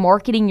I am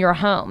marketing your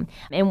home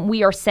and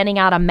we are sending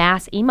out a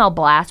mass email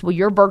blast with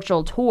your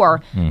virtual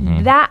tour,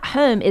 that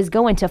home is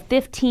going to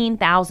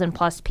 15,000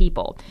 plus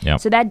people. Yep.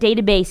 So that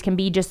database can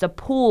be just a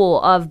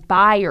pool of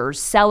buyers,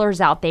 sellers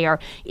out there.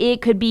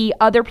 It could be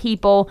other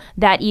people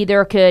that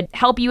either could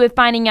help you with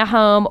finding a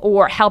home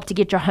or help to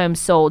get your home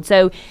sold.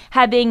 So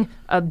having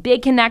a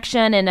big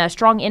connection and a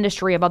strong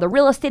industry of other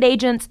real estate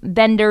agents,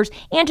 vendors,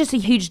 and just a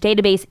huge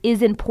database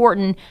is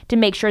important to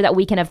make sure that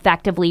we can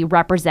effectively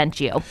represent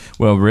you.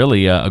 Well,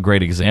 really, a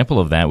great example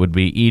of that would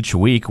be each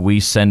week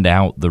we send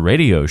out the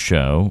radio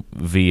show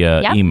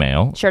via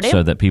email. Sure do.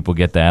 So that people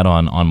get that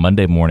on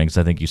Monday mornings.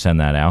 I think you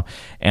send that out.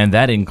 And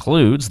that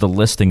includes the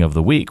listing of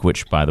the week,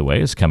 which, by the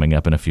way, is coming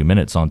up in a few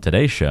minutes on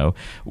today's show.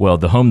 Well,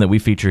 the home that we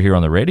feature here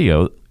on the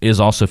radio is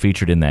also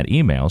featured in that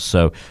email.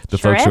 So the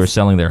folks who are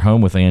selling their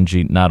home with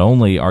Angie not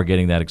only are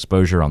getting that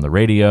exposure on the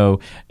radio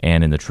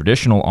and in the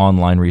traditional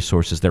online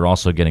resources, they're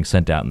also getting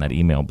sent out in that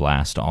email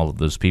blast to all of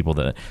those people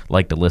that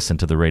like to listen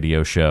to the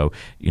radio show,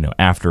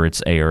 after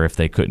it's air if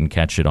they couldn't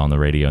catch it on the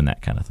radio and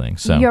that kind of thing.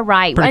 So you're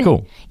right. Pretty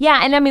cool.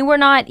 Yeah, and I mean, we're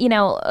not,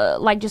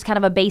 like just kind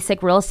of a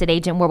basic real estate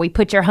agent where we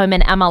put your home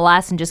in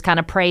MLS and just kind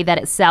of pray that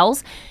it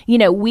sells.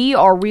 We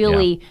are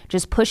really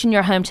just pushing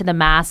your home to the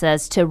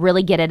masses to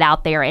really get it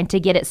out there and to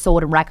get it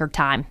sold in record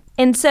time.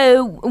 And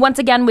so, once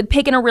again, with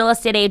picking a real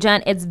estate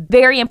agent, it's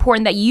very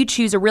important that you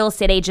choose a real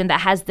estate agent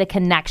that has the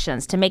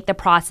connections to make the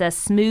process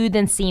smooth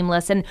and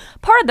seamless. And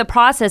part of the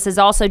process is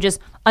also just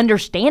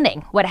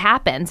understanding what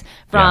happens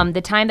from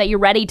the time that you're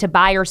ready to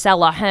buy or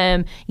sell a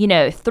home,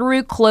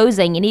 through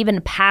closing and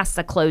even past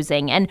the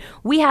closing. And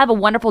we have a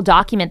wonderful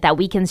document that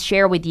we can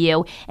share with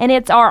you, and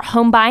it's our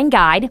home buying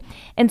guide.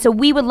 And so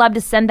we would love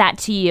to send that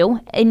to you,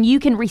 and you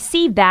can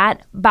receive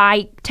that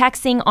by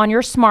texting on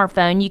your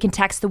smartphone. You can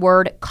text the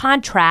word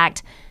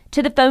contract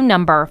to the phone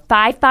number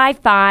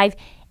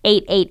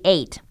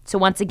 555-888. So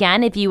once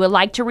again, if you would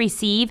like to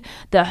receive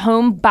the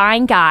home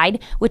buying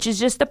guide, which is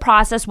just the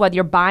process, whether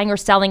you're buying or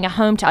selling a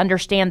home, to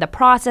understand the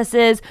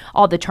processes,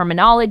 all the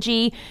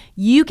terminology,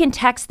 you can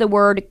text the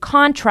word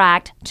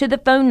contract to the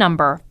phone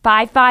number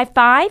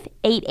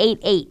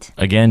 555-888.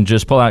 Again,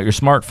 just pull out your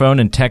smartphone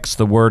and text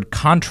the word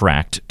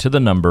contract to the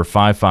number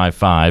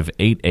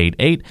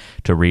 555-888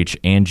 to reach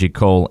Angie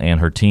Cole and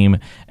her team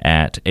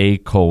at A.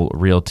 Cole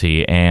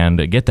Realty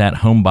and get that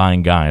home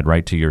buying guide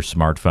right to your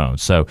smartphone.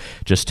 So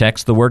just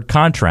text the word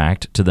contract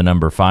to the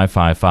number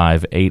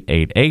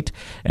 555-888,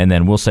 and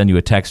then we'll send you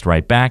a text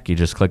right back. You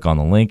just click on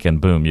the link, and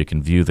boom, you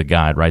can view the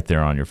guide right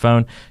there on your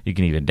phone. You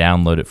can even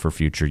download it for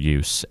future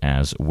use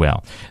as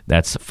well.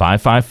 That's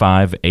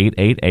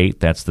 555-888.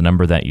 That's the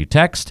number that you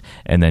text,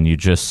 and then you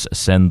just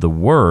send the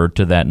word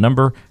to that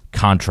number,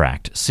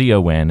 contract,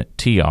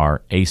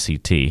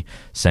 CONTRACT.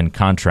 Send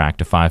contract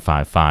to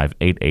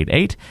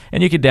 555-888,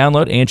 and you can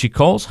download Angie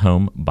Cole's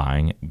Home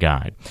Buying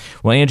Guide.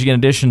 Well, Angie, in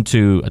addition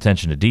to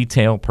attention to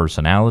detail,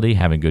 personality,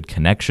 having good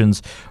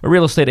connections, a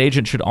real estate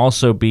agent should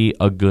also be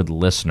a good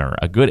listener.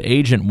 A good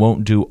agent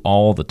won't do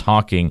all the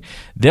talking.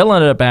 They'll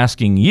end up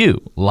asking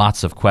you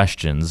lots of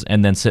questions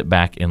and then sit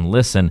back and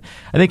listen.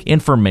 I think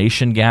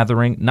information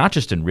gathering, not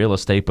just in real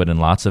estate, but in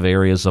lots of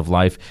areas of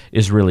life,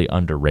 is really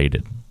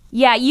underrated.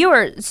 Yeah, you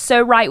are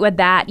so right with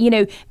that.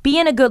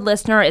 Being a good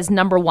listener is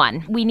number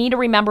one. We need to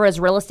remember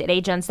as real estate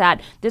agents that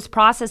this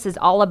process is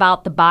all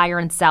about the buyer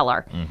and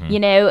seller.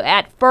 Mm-hmm.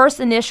 At first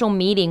initial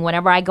meeting,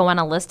 whenever I go on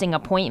a listing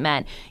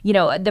appointment,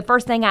 the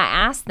first thing I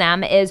ask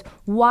them is,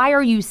 why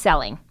are you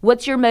selling?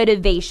 What's your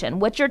motivation?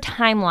 What's your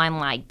timeline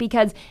like?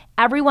 Because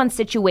everyone's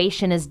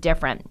situation is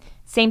different.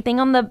 Same thing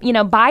on the,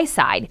 buy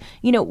side.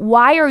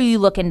 Why are you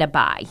looking to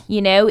buy?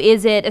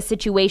 Is it a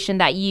situation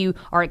that you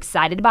are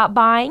excited about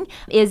buying?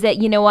 Is it,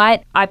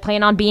 what, I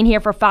plan on being here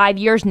for 5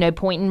 years, no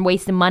point in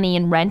wasting money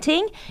in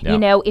renting?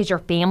 Yeah. Is your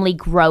family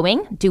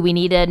growing? Do we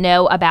need to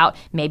know about,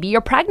 maybe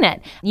you're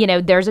pregnant?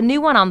 There's a new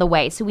one on the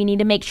way, so we need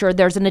to make sure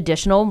there's an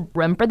additional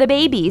room for the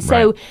baby.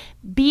 So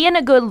being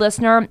a good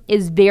listener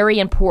is very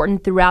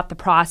important throughout the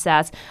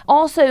process.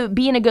 Also,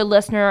 being a good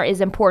listener is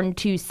important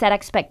to set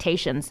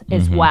expectations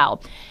as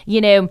well.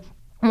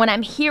 When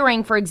I'm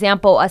hearing, for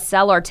example, a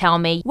seller tell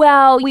me,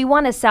 well, we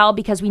want to sell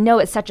because we know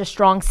it's such a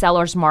strong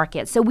seller's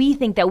market, so we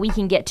think that we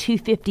can get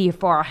 $250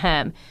 for our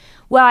home.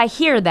 Well, I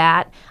hear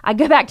that. I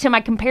go back to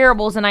my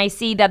comparables and I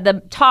see that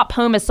the top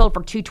home is sold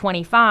for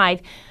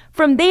 $225.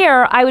 From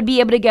there, I would be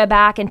able to go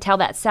back and tell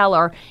that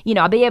seller,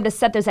 I'll be able to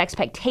set those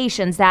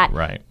expectations that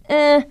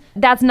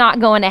that's not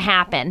going to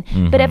happen.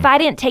 Mm-hmm. But if I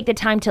didn't take the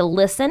time to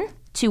listen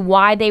to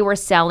why they were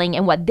selling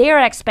and what their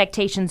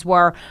expectations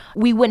were,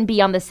 we wouldn't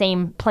be on the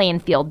same playing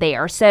field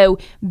there. So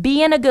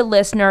being a good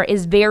listener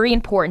is very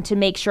important to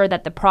make sure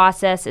that the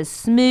process is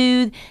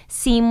smooth,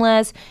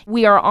 seamless.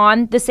 We are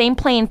on the same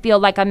playing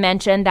field, like I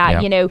mentioned,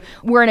 that,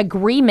 we're in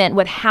agreement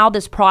with how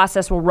this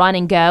process will run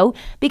and go.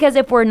 Because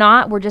if we're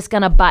not, we're just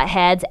going to butt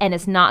heads and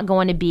it's not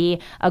going to be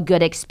a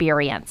good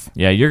experience.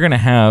 Yeah, you're going to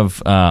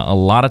have a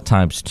lot of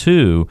times,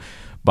 too,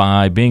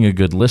 by being a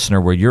good listener,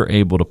 where you're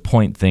able to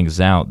point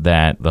things out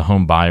that the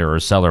home buyer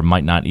or seller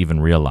might not even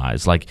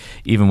realize. Like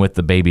even with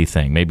the baby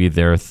thing, maybe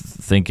they're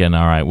thinking,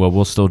 all right, well,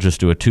 we'll still just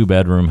do a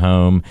 2-bedroom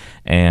home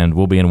and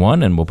we'll be in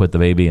one and we'll put the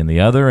baby in the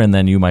other. And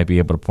then you might be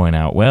able to point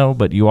out, well,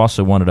 but you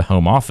also wanted a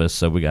home office,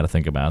 so we got to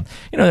think about,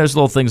 there's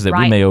little things that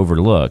we may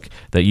overlook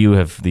that you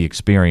have the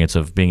experience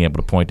of being able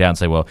to point out and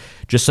say, well,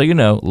 just so you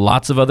know,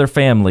 lots of other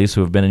families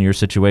who have been in your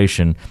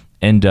situation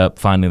end up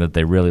finding that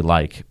they really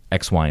like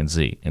X, Y, and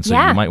Z. And so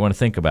you might want to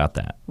think about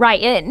that. Right.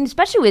 And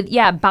especially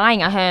with,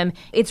 buying a home,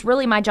 it's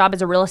really my job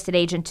as a real estate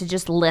agent to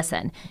just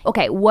listen.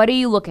 Okay, what are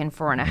you looking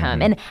for in a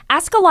home? And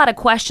ask a lot of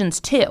questions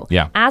too.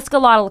 Yeah. Ask a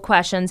lot of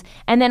questions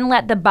and then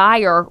let the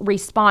buyer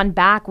respond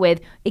back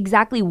with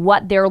exactly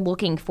what they're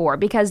looking for.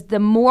 Because the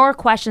more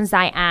questions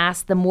I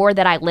ask, the more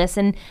that I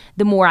listen,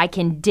 the more I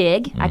can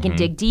dig. I can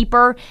dig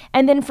deeper.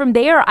 And then from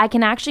there, I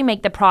can actually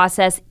make the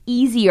process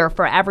easier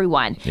for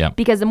everyone. Yeah.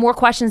 Because the more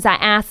questions I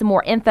ask, the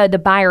more info the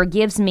buyer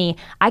gives me, me,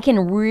 I can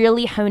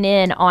really hone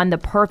in on the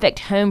perfect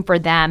home for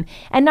them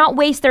and not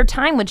waste their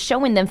time with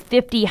showing them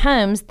 50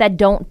 homes that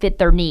don't fit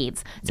their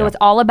needs. So it's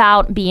all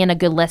about being a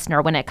good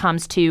listener when it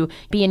comes to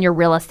being your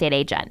real estate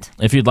agent.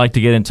 If you'd like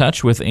to get in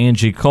touch with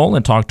Angie Cole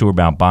and talk to her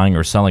about buying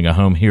or selling a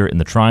home here in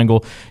the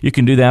Triangle, you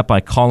can do that by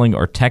calling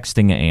or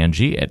texting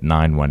Angie at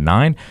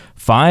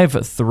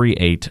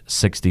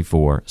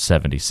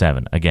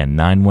 919-538-6477. Again,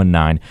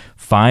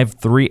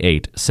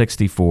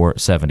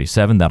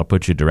 919-538-6477. That'll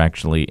put you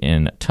directly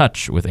in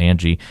touch with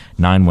Angie,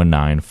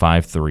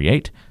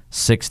 919-538-6477.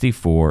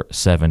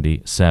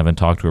 6477.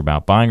 Talk to her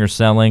about buying or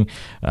selling,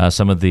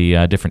 some of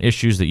the different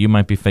issues that you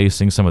might be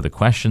facing, some of the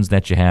questions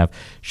that you have.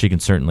 She can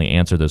certainly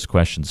answer those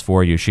questions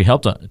for you. She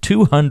helped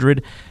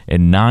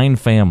 209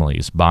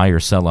 families buy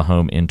or sell a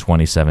home in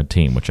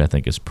 2017, which I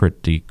think is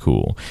pretty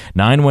cool.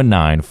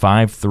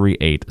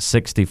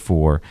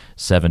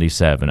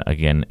 919-538-6477,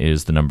 again,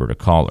 is the number to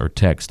call or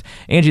text.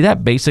 Angie,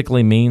 that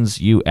basically means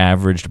you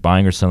averaged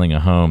buying or selling a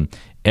home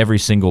every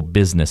single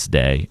business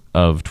day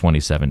of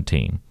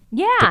 2017.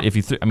 Yeah. But if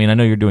you, I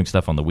know you're doing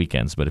stuff on the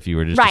weekends, but if you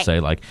were just to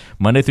say like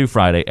Monday through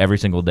Friday, every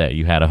single day,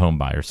 you had a home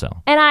buy or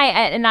sell.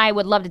 And I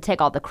would love to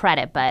take all the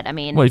credit, but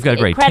well, you've got a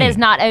great credit team. is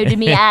not owed to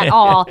me at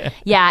all.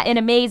 Yeah, an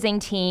amazing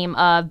team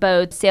of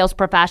both sales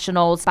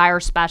professionals, buyer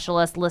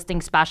specialists,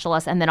 listing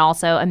specialists, and then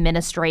also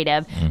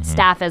administrative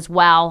staff as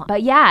well.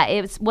 But yeah,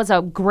 it was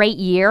a great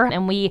year,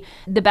 and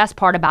the best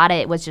part about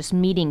it was just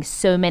meeting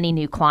so many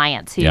new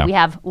clients who we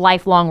have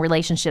lifelong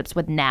relationships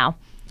with now.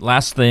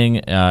 Last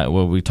thing,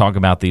 when we talk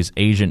about these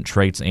agent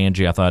traits,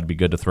 Angie, I thought it'd be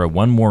good to throw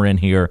one more in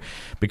here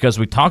because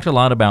we talked a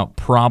lot about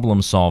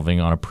problem solving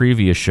on a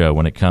previous show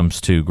when it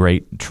comes to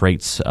great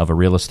traits of a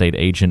real estate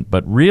agent,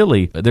 but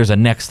really there's a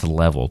next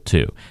level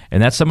too.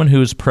 And that's someone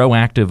who's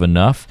proactive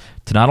enough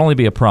to not only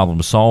be a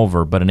problem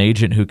solver, but an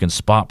agent who can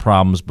spot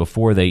problems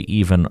before they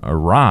even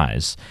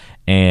arise.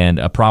 And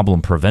a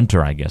problem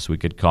preventer, I guess we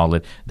could call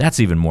it. That's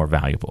even more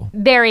valuable.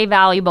 Very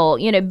valuable.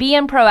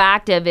 Being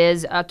proactive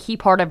is a key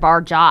part of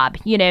our job.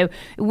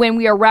 When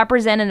we are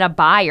representing a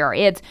buyer,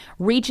 it's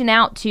reaching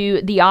out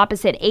to the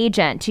opposite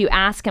agent to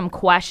ask them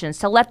questions,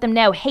 to let them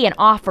know, hey, an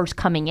offer's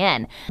coming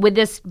in. With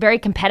this very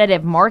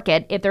competitive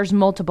market, if there's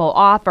multiple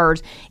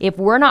offers, if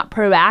we're not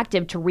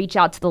proactive to reach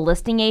out to the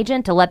listing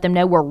agent to let them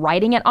know we're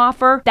writing an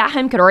offer, that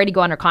home could already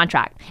go under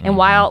contract. And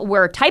while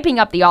we're typing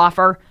up the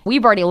offer,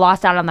 we've already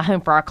lost out on the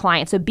home for our client.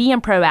 So being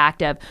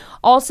proactive.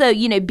 Also,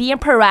 being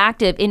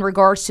proactive in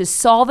regards to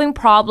solving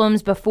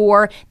problems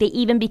before they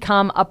even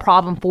become a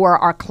problem for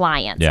our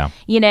clients. Yeah.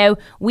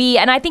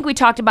 And I think we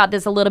talked about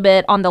this a little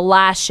bit on the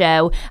last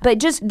show, but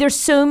just there's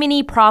so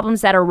many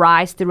problems that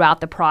arise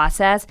throughout the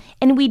process,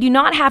 and we do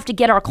not have to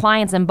get our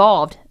clients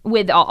involved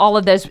with all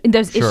of those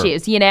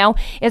issues.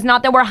 It's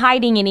not that we're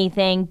hiding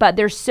anything, but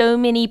there's so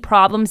many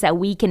problems that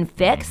we can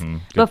fix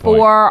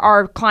before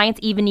our clients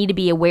even need to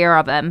be aware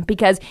of them,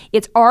 because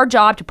it's our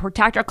job to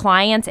protect our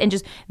clients and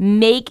just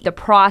make the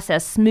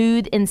process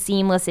smooth and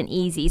seamless and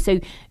easy. So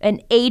an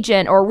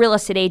agent or a real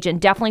estate agent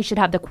definitely should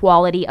have the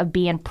quality of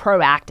being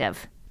proactive.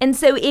 And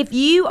so if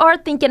you are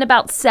thinking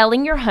about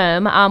selling your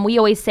home, we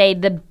always say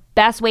the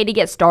best way to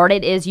get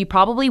started is you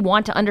probably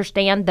want to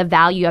understand the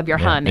value of your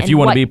home. If you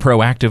want to be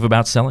proactive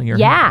about selling your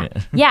home.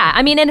 Yeah.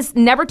 And it's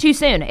never too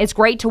soon. It's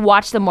great to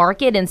watch the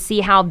market and see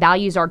how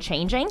values are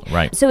changing.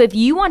 Right. So if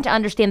you want to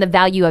understand the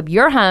value of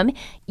your home,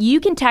 you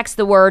can text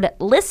the word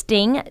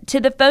listing to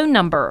the phone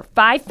number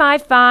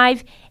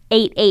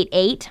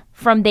 555-888.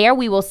 From there,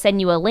 we will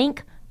send you a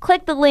link.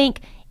 Click the link,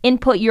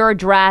 input your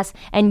address,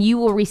 and you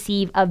will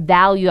receive a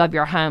value of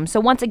your home. So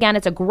once again,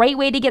 it's a great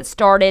way to get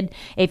started.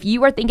 If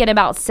you are thinking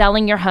about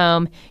selling your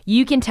home,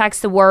 you can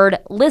text the word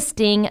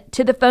listing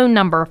to the phone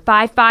number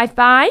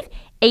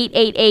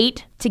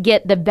 555-888 to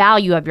get the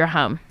value of your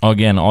home.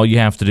 Again, all you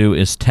have to do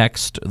is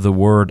text the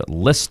word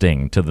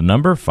listing to the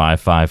number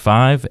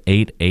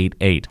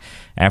 555-888.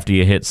 After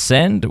you hit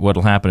send, what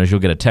will happen is you'll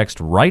get a text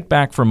right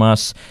back from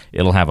us.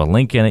 It'll have a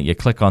link in it. You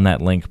click on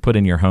that link, put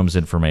in your home's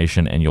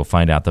information, and you'll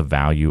find out the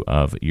value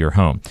of your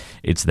home.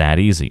 It's that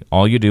easy.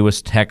 All you do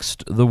is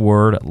text the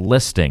word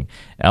listing,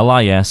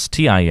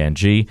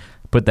 LISTING,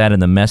 put that in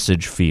the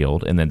message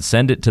field, and then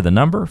send it to the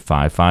number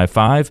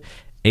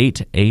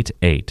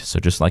 555-888. So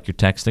just like you're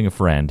texting a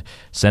friend,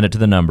 send it to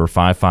the number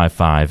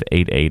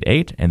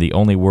 555-888, and the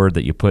only word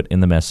that you put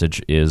in the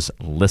message is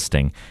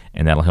listing,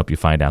 and that'll help you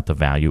find out the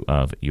value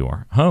of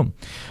your home.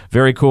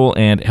 Very cool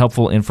and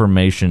helpful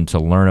information to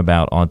learn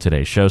about on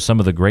today's show. Some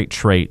of the great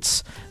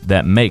traits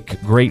that make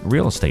great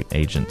real estate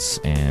agents,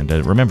 and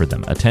remember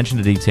them: attention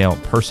to detail,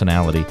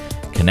 personality,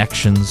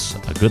 connections,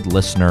 a good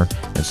listener,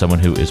 and someone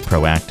who is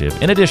proactive,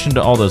 in addition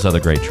to all those other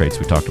great traits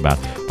we talked about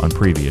on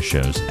previous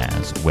shows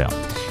as well.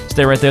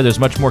 Stay right there. There's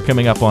much more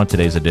coming up on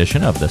today's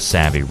edition of The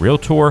Savvy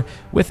Realtor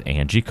with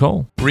Angie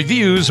Cole.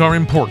 Reviews are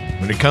important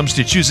when it comes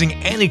to choosing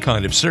any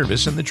kind of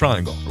service in the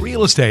Triangle.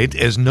 Real estate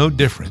is no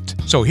different.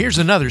 So here's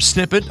another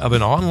snippet of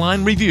an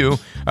online review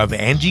of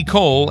Angie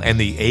Cole and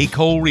the A.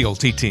 Cole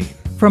Realty team.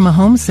 From a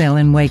home sale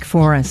in Wake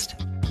Forest.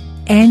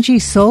 Angie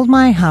sold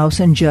my house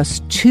in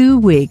just 2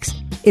 weeks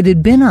It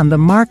had been on the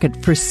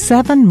market for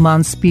 7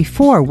 months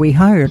before we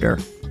hired her.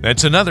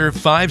 That's another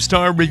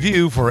 5-star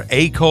review for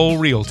A. Cole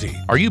Realty.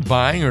 Are you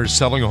buying or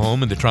selling a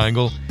home in the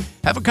Triangle?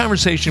 Have a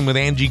conversation with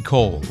Angie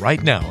Cole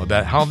right now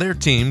about how their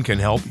team can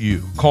help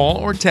you. Call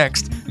or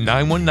text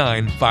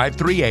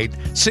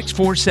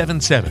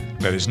 919-538-6477.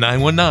 That is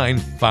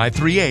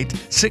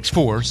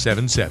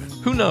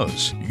 919-538-6477. Who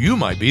knows? You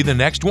might be the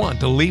next one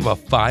to leave a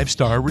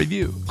 5-star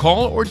review.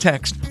 Call or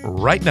text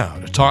right now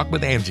to talk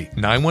with Angie.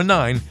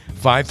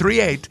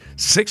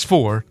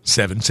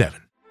 919-538-6477.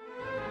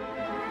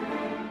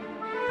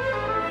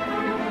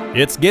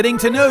 It's getting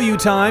to know you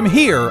time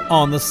here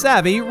on The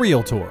Savvy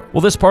Realtor.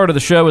 Well, this part of the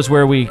show is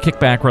where we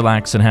kick back,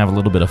 relax, and have a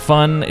little bit of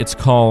fun. It's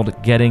called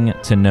Getting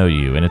to Know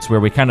You, and it's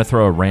where we kind of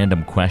throw a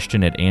random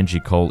question at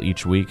Angie Cole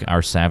each week,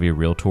 our Savvy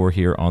Realtor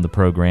here on the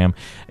program.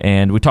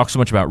 And we talk so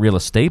much about real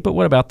estate, but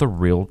what about the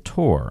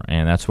Realtor?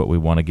 And that's what we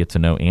want to get to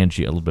know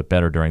Angie a little bit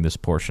better during this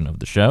portion of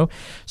the show.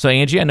 So,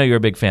 Angie, I know you're a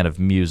big fan of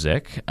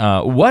music.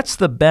 What's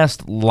the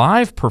best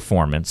live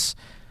performance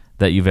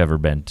that you've ever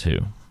been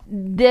to?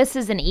 This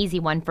is an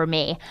easy one for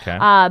me. Okay.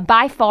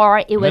 By far,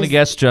 it was. I'm going to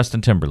guess Justin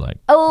Timberlake.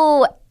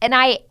 Oh, and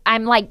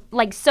I'm like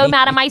so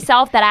mad at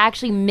myself that I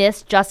actually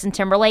missed Justin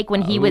Timberlake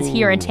when he was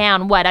here in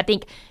town. What, I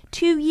think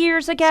 2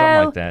 years ago?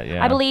 Something like that,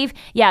 yeah. I believe.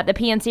 Yeah, the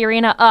PNC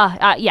Arena.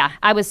 Yeah,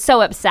 I was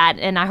so upset,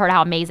 and I heard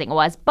how amazing it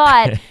was.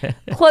 But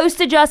close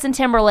to Justin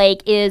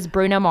Timberlake is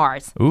Bruno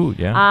Mars. Ooh,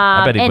 yeah.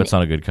 I bet he puts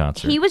on a good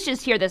concert. He was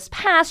just here this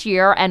past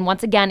year, and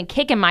once again,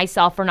 kicking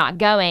myself for not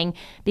going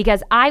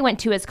because I went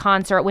to his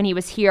concert when he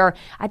was here,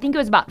 I think it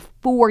was about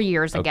 4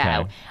 years ago.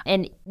 Okay.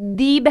 And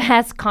the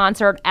best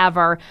concert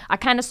ever. I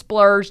kind of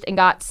splurged and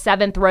got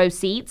 7th row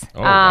seats.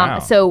 Oh, wow.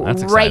 So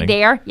That's right exciting.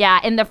 there, yeah,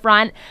 in the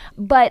front.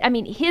 But, I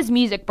mean, his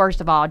music,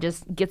 first of all,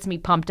 just gets me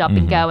pumped up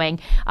and going.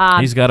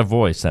 He's got a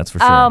voice, that's for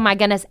sure. Oh, my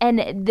goodness.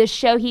 And the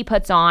show he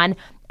puts on,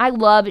 I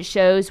love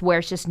shows where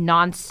it's just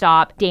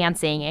nonstop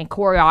dancing and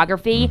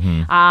choreography.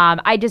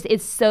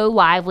 It's so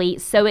lively,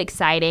 so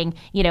exciting.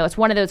 You know, it's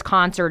one of those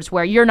concerts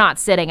where you're not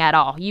sitting at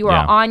all. You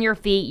are on your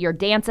feet, you're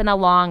dancing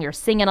along, you're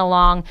singing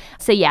along.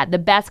 So yeah, the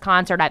best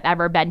concert I've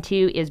ever been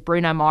to is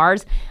Bruno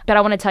Mars. But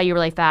I want to tell you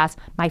really fast,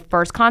 my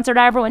first concert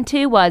I ever went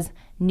to was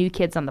New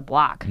Kids on the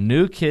Block.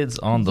 New Kids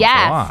on the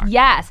Block.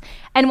 Yes.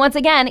 And once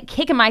again,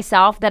 kicking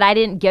myself that I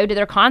didn't go to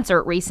their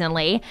concert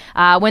recently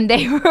when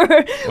they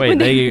were.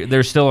 Wait,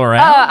 they're still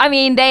around? I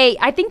mean,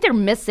 I think they're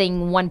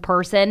missing one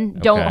person.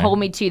 Don't hold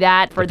me to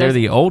that. But they're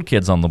the old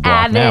kids on the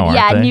block now,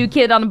 aren't they? New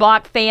Kid on the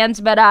Block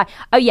fans. But I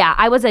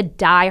was a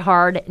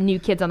diehard New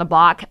Kids on the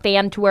Block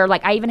fan to where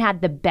like I even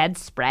had the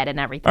bedspread and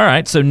everything. All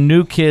right, so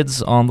New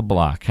Kids on the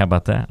Block. How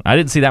about that? I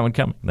didn't see that one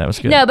coming. That was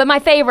good. No, but my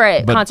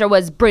favorite concert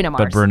was Bruno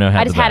Mars. But Bruno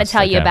had I just the had to best.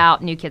 tell you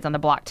about New Kids on the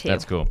Block too.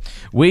 That's cool.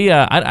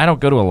 I don't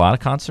go to a lot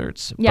of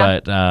concerts,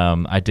 but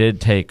I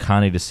did take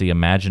Connie to see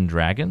Imagine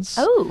Dragons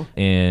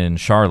in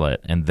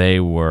Charlotte, and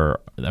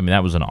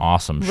that was an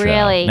awesome show.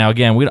 Really? Now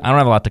again, I don't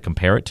have a lot to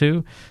compare it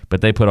to, but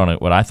they put on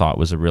what I thought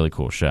was a really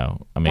cool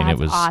show. I mean, That's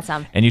it was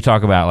awesome. And you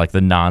talk about like the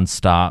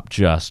nonstop,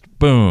 just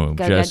boom,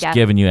 Go.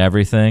 giving you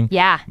everything.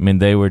 Yeah. I mean,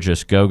 they were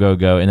just go,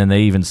 and then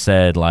they even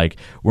said like,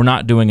 we're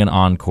not doing an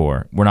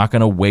encore. We're not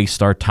going to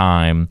waste our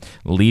time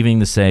leaving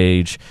the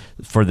stage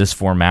for this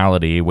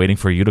formality, waiting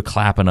for you to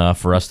clap enough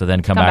for us to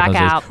then come back on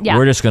stage. out. Yeah.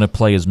 We're just going to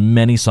play as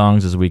many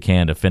songs as we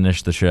can to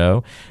finish the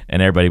show,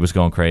 and everybody was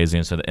going crazy,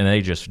 and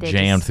they just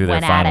jammed through their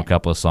went at final it.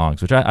 couple of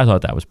songs, which I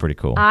thought that was pretty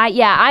cool.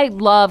 I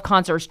love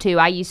concerts too.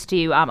 I used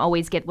to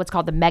always get what's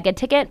called the mega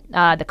ticket,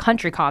 the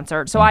country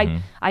concert. So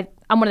I'm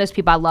one of those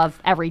people. I love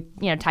every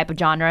type of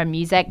genre of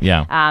music.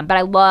 Yeah. But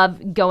I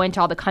love going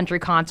to all the country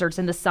concerts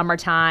in the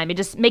summertime. It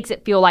just makes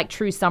it feel like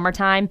true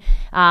summertime.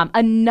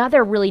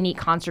 Another really neat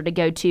concert to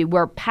go to.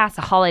 We're past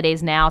the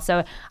holidays now,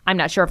 so I'm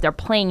not sure if they're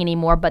playing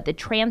anymore. But the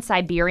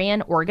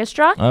Trans-Siberian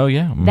Orchestra. Oh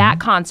yeah. Mm-hmm. That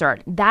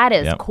concert, that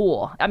is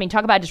cool. I mean,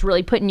 talk about just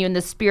really putting you in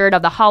the spirit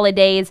of the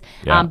holidays.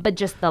 Yeah. But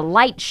just the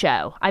light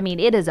show. I mean,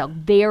 it is a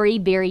very,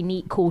 very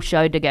neat, cool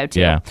show to go to.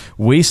 Yeah.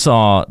 We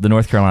saw the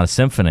North Carolina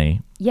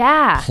Symphony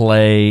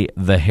play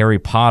the Harry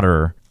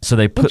Potter. So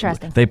they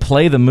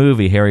play the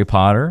movie Harry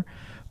Potter,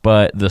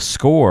 but the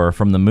score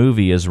from the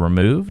movie is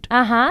removed.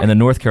 And the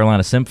North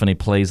Carolina Symphony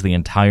plays the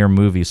entire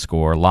movie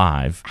score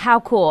live.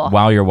 How cool.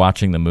 While you're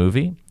watching the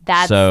movie.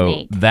 That's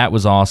neat. That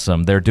was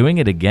awesome. They're doing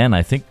it again,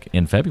 I think,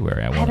 in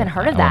February. I haven't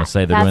heard of that. I want to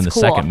say they're doing the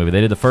cool. second movie. They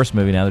did the first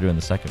movie, now they're doing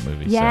the second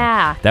movie.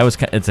 Yeah. So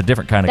it's a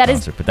different kind of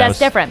concert. But that's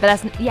different, but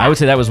that's, yeah. I would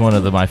say that was one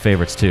of my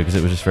favorites, too, because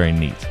it was just very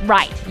neat.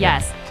 Right,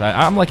 yes. So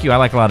I'm like you. I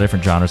like a lot of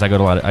different genres. I go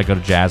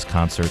to jazz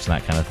concerts and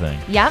that kind of thing.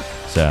 Yep.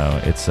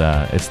 So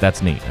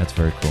that's neat. That's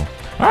very cool.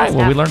 All right,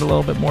 well, we learned a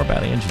little bit more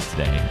about Angie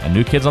today. A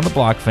New Kids on the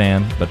Block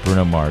fan, but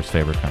Bruno Mars'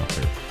 favorite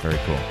concert. Very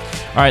cool.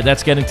 All right,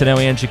 that's Getting to Know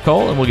Angie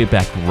Cole, and we'll get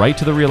back right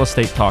to the real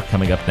estate talk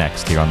coming up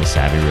next here on the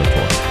Savvy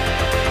Realtor.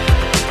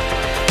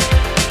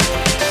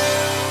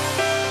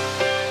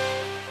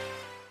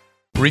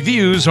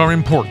 Reviews are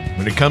important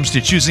when it comes to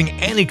choosing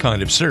any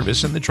kind of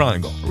service in the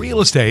Triangle.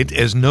 Real estate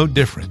is no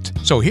different.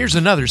 So here's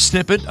another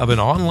snippet of an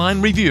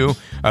online review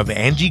of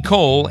Angie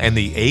Cole and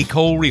the A.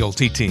 Cole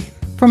Realty team.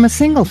 From a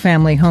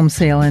single-family home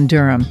sale in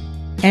Durham,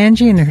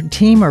 Angie and her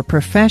team are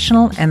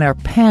professional and are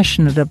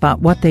passionate about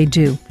what they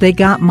do. They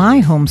got my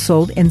home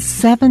sold in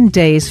 7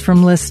 days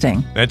from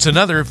listing. That's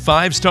another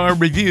 5-star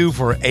review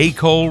for A.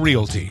 Cole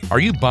Realty. Are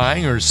you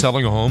buying or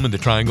selling a home in the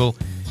Triangle?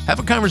 Have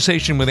a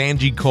conversation with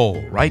Angie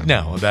Cole right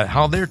now about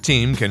how their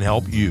team can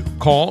help you.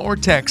 Call or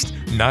text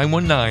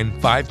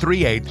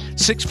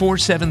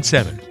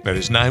 919-538-6477. That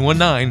is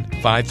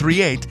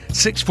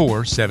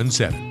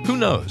 919-538-6477. Who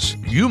knows?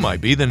 You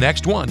might be the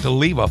next one to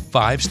leave a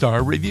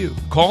 5-star review.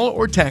 Call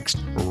or text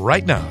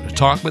right now to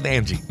talk with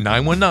Angie.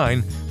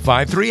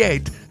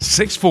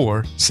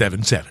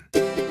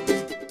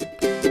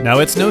 919-538-6477. Now,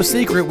 it's no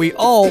secret we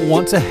all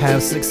want to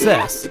have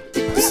success.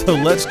 So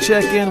let's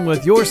check in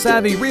with your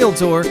savvy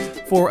realtor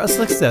for a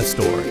success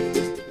story.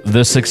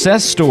 The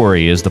success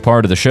story is the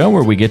part of the show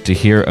where we get to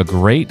hear a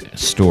great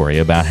story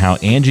about how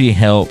Angie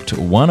helped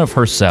one of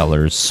her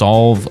sellers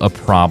solve a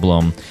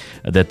problem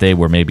that they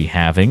were maybe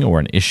having or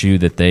an issue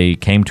that they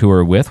came to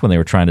her with when they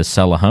were trying to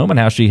sell a home, and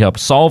how she helped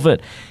solve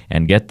it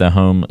and get the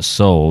home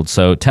sold.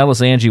 So tell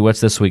us, Angie, what's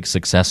this week's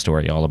success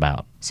story all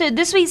about? So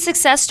this week's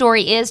success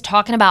story is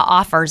talking about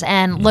offers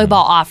and lowball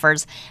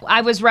offers.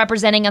 I was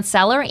representing a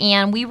seller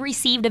and we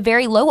received a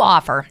very low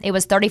offer. It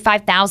was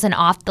 $35,000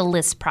 off the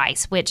list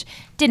price, which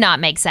did not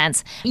make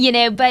sense,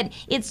 but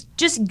it's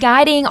just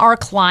guiding our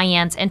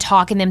clients and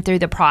talking them through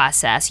the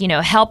process,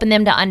 helping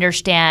them to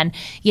understand,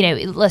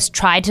 let's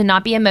try to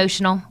not be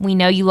emotional. We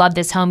know you love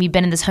this home. You've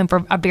been in this home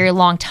for a very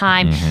long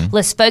time.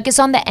 Let's focus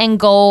on the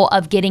end goal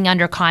of getting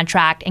under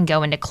contract and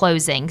go into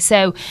closing.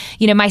 So,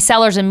 my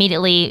sellers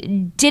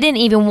immediately didn't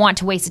even want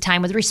to waste the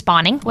time with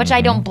responding, which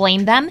I don't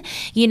blame them,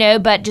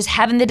 but just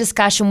having the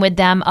discussion with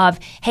them of,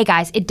 hey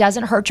guys, it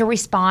doesn't hurt to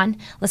respond.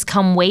 Let's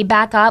come way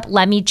back up.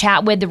 Let me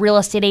chat with the real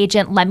estate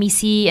agent. Let me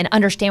see and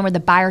understand where the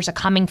buyers are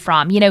coming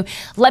from.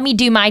 Let me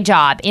do my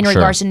job in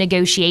regards to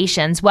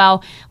negotiations.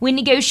 Well, we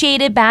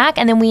negotiated back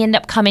and then we end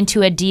up coming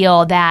to a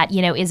deal that,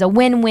 is a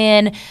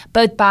win-win.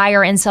 Both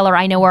buyer and seller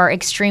I know are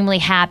extremely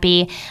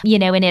happy,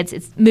 and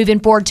it's moving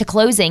forward to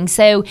closing.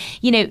 So,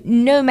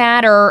 no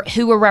matter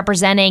who we're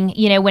representing,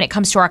 when it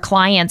comes to our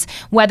clients,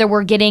 whether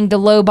we're getting the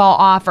lowball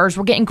offers,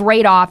 we're getting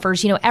great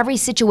offers, every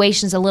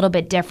situation is a little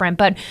bit different.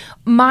 But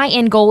my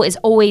end goal is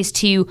always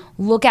to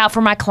look out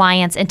for my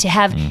clients and to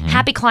have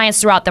happy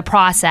clients throughout the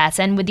process.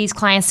 And with these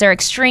clients, they're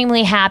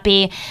extremely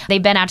happy.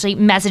 They've been actually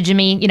messaging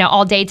me,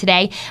 all day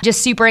today,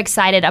 just super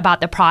excited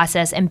about the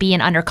process and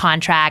being under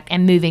contract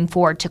and moving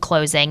forward to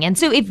closing. And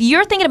so if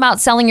you're thinking about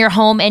selling your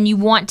home and you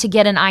want to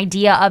get an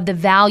idea of the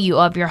value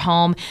of your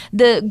home,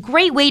 the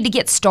great way to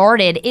get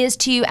started is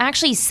to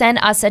actually send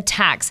us a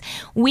text.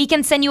 We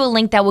can send you a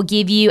link that will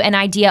give you an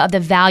idea of the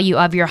value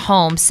of your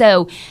home.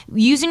 So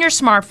using your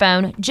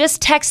smartphone,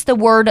 just text the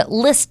word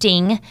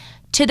listing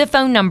to the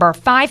phone number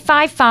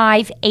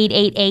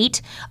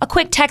 555-888. A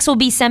quick text will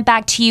be sent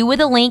back to you with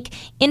a link.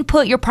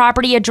 Input your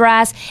property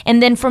address, and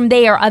then from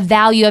there, a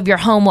value of your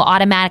home will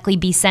automatically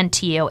be sent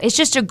to you. It's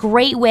just a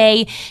great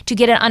way to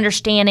get an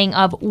understanding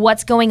of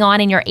what's going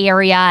on in your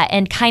area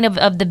and kind of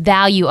the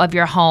value of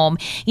your home.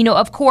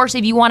 Of course,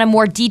 if you want a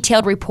more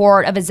detailed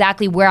report of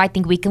exactly where I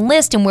think we can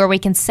list and where we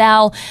can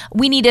sell,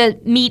 we need to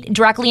meet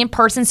directly in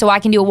person so I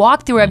can do a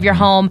walkthrough of your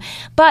home.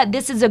 But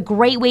this is a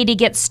great way to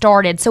get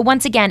started. So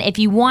once again, if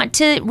you want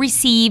to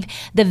receive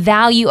the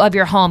value of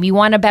your home, you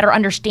want a better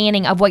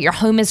understanding of what your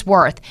home is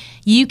worth,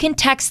 you can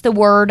text the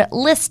word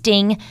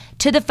listing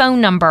to the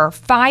phone number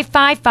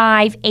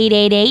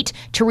 555-888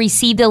 to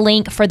receive the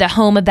link for the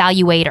home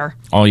evaluator.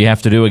 All you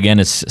have to do, again,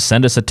 is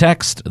send us a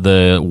text.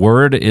 The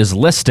word is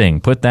listing.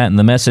 Put that in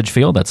the message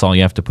field. That's all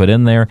you have to put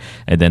in there,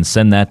 and then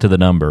send that to the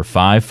number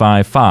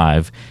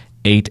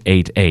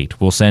 555-888.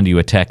 We'll send you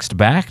a text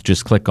back.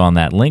 Just click on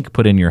that link,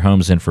 put in your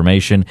home's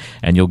information,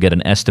 and you'll get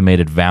an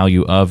estimated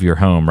value of your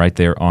home right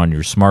there on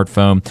your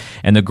smartphone.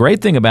 And the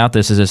great thing about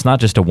this is it's not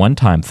just a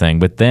one-time thing,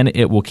 but then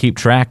it will keep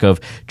track of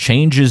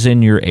changes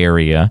in your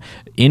area,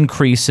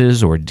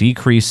 increases or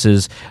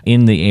decreases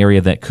in the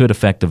area that could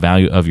affect the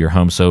value of your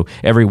home. So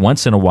every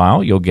once in a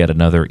while, you'll get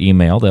another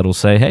email that'll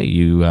say, hey,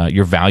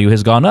 your value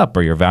has gone up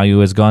or your value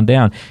has gone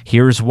down.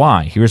 Here's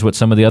why. Here's what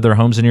some of the other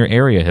homes in your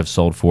area have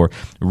sold for.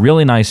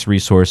 Really nice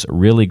resource,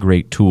 really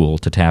great tool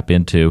to tap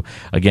into.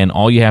 Again,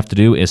 all you have to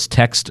do is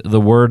text the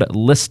word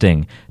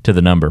listing to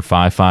the number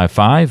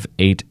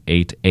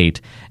 555-888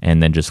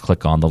 and then just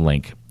click on the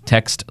link.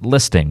 Text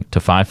listing to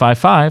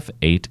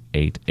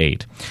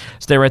 555-888.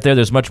 Stay right there.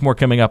 There's much more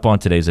coming up on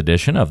today's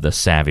edition of The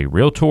Savvy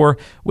Realtor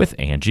with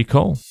Angie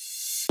Cole.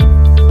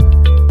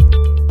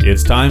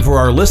 It's time for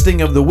our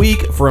listing of the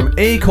week from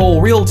A.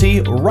 Cole Realty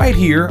right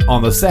here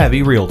on The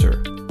Savvy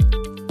Realtor.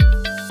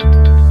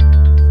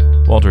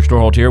 Walter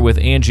Storholt here with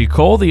Angie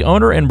Cole, the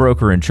owner and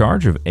broker in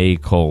charge of A.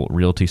 Cole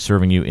Realty,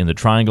 serving you in the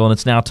Triangle. And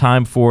it's now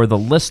time for the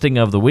listing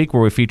of the week,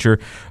 where we feature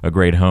a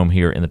great home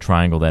here in the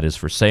Triangle that is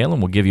for sale,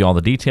 and we'll give you all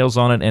the details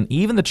on it and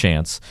even the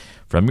chance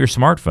from your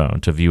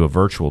smartphone to view a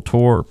virtual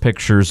tour,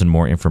 pictures, and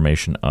more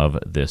information of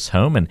this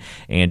home. And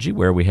Angie,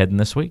 where are we heading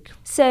this week?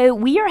 So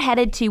we are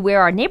headed to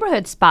where our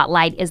neighborhood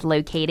spotlight is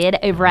located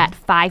over at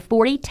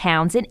 540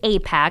 Towns in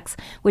Apex,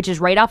 which is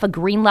right off of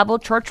Green Level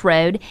Church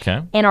Road.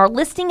 Okay. And our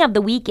listing of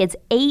the week is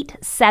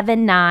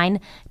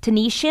 879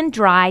 Tenetian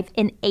Drive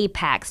in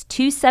Apex,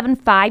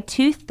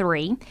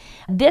 27523.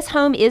 This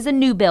home is a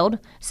new build,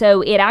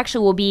 so it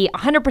actually will be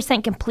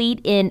 100%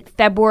 complete in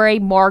February,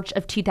 March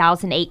of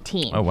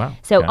 2018. Oh, wow.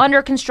 So Okay.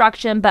 under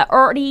construction, but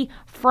already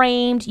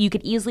framed. You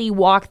could easily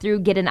walk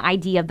through, get an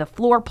idea of the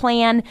floor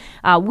plan.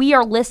 We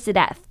are listed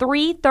at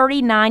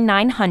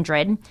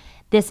 $339,900.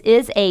 This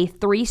is a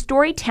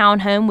 3-story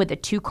townhome with a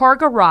 2-car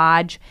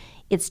garage.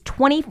 It's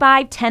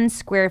 2,510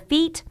 square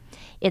feet.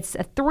 It's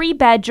a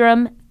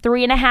 3-bedroom,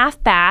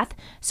 3.5 bath.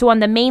 So on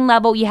the main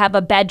level, you have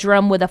a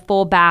bedroom with a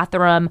full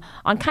bathroom.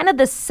 On kind of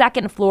the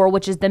second floor,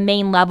 which is the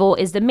main level,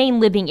 is the main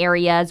living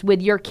areas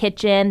with your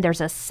kitchen. There's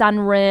a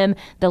sunroom,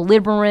 the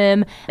living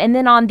room. And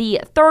then on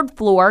the third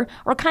floor,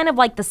 or kind of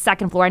like the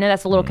second floor, I know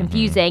that's a little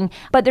confusing,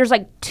 but there's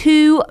like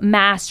 2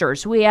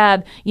 masters. We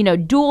have,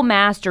 dual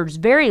masters,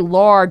 very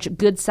large,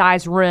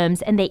 good-sized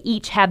rooms, and they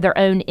each have their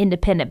own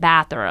independent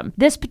bathroom.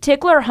 This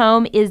particular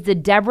home is the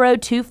Devereaux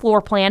 2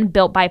 floor plan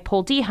built by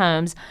Pulte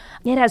Homes.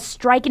 It has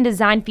striking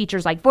design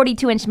features like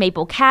 42-inch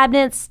maple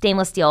cabinets,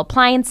 stainless steel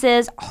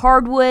appliances,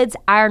 hardwoods,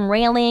 iron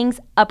railings,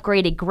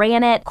 upgraded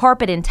granite,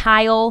 carpet and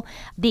tile.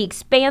 The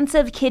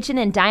expansive kitchen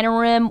and dining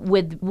room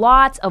with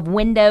lots of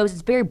windows.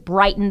 It's very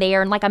bright in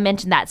there. And like I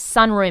mentioned, that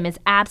sunroom is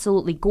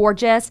absolutely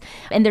gorgeous.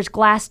 And there's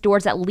glass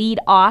doors that lead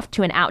off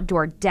to an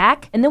outdoor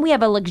deck. And then we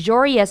have a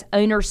luxurious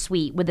owner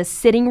suite with a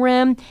sitting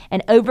room,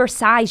 an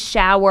oversized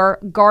shower,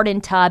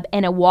 garden tub,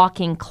 and a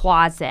walk-in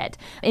closet.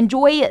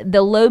 Enjoy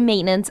the low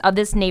maintenance of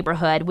this neighborhood.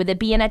 With it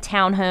being a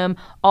townhome,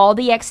 all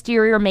the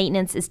exterior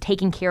maintenance is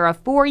taken care of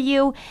for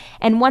you.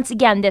 And once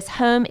again, this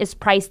home is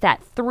priced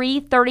at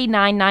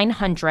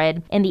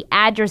 $339,900, and the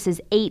address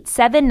is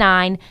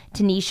 879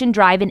 Tenetian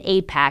Drive in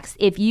Apex.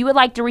 If you would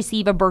like to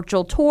receive a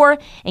virtual tour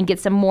and get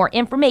some more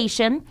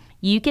information,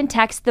 you can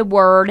text the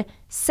word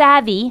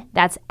SAVVY,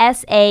 that's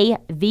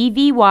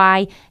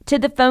SAVVY, to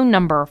the phone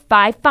number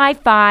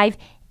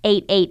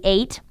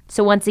 555-888.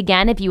 So once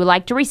again, if you would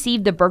like to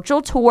receive the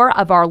virtual tour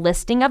of our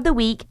listing of the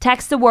week,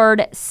 text the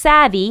word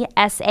SAVVY,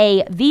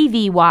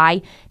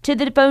 SAVVY, to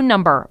the phone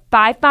number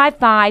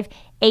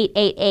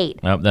 555-888.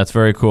 Oh, that's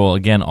very cool.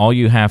 Again, all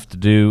you have to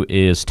do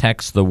is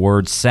text the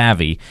word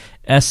SAVVY,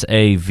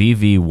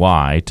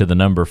 SAVVY, to the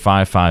number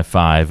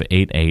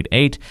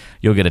 555-888.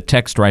 You'll get a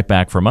text right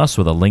back from us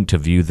with a link to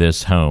view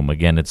this home.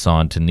 Again, it's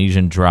on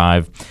Tenetian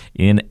Drive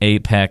in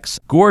Apex.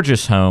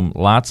 Gorgeous home,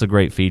 lots of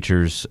great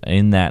features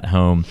in that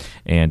home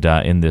and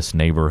in this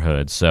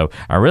neighborhood. So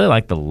I really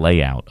like the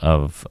layout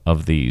of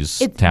these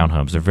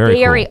townhomes. They're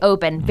very cool.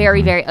 Open,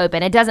 very, very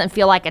open. It doesn't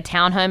feel like a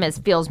townhome. It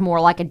feels more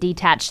like a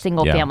detached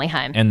single-family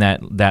home. And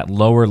that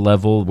lower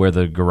level where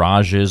the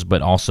garage is,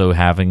 but also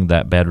having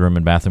that bedroom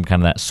and bathroom,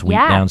 kind of that suite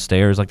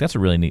downstairs, like that's a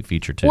really neat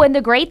feature too. Well, and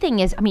the great thing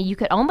is, you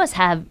could almost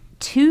have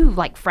 2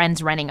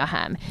 friends renting a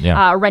home,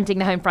 renting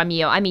the home from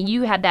you.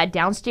 You have that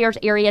downstairs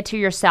area to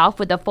yourself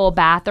with a full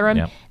bathroom.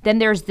 Yep. Then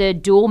there's the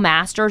dual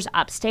masters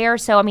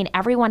upstairs. So,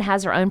 everyone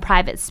has their own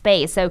private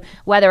space. So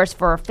whether it's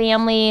for a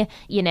family,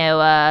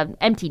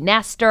 empty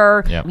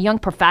nester, young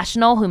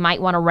professional who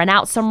might want to rent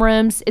out some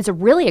rooms, it's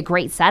really a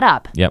great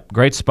setup. Yep,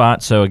 great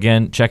spot. So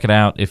again, check it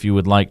out if you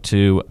would like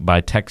to by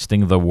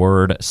texting the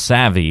word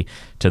SAVVY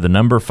to the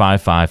number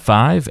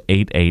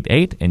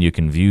 555-888, and you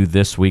can view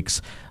this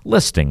week's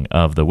listing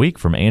of the week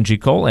from Angie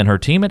Cole and her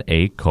team at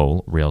A.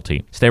 Cole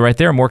Realty. Stay right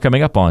there. More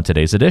coming up on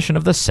today's edition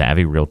of the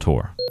Savvy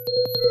Realtor.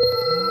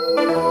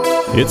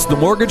 It's the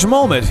mortgage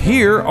moment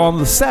here on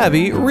the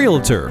Savvy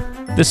Realtor.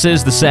 This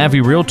is the Savvy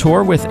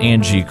Realtor with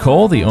Angie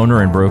Cole, the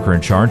owner and broker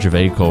in charge of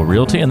A. Cole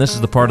Realty, and this is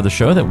the part of the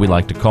show that we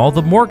like to call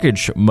the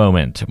mortgage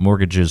moment.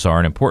 Mortgages are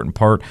an important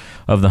part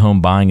of the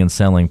home buying and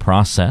selling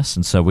process,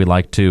 and so we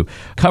like to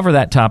cover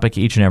that topic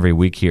each and every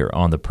week here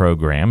on the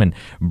program. And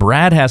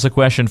Brad has a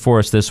question for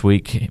us this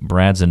week.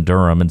 Brad's in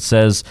Durham and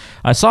says,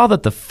 I saw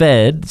that the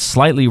Fed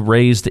slightly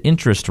raised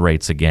interest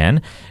rates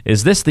again.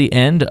 Is this the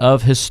end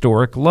of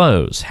historic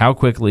lows? How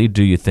quickly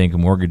do you think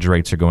mortgage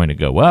rates are going to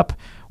go up?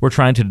 We're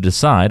trying to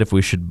decide if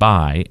we should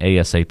buy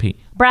ASAP.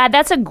 Brad,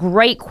 that's a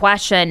great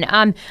question.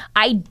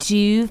 I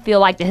do feel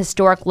like the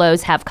historic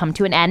lows have come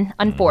to an end.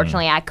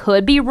 Unfortunately, I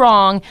could be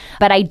wrong,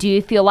 but I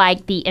do feel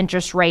like the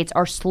interest rates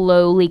are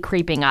slowly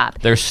creeping up.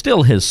 They're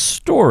still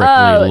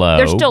historically low.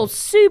 They're still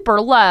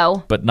super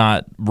low. But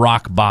not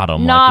rock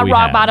bottom Not like we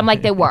rock had. bottom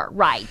like they were,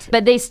 right.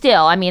 But they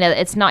still,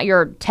 it's not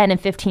your 10 and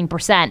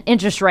 15%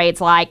 interest rates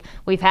like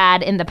we've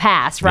had in the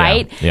past,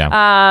 right?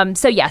 Yeah.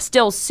 So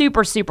still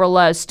super, super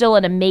low. Still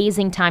an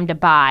amazing time to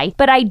buy.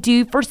 But I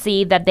do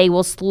foresee that they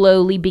will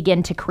slowly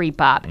begin to creep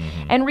up.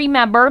 And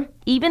remember,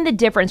 even the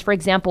difference, for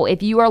example,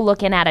 if you are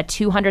looking at a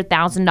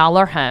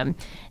 $200,000 home,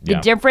 the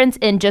difference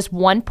in just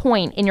 1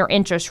 point in your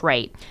interest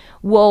rate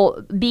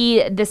will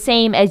be the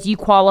same as you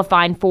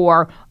qualifying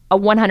for a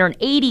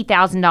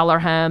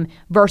 $180,000 home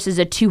versus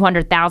a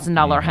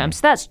 $200,000 home.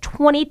 So that's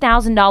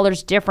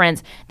 $20,000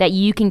 difference that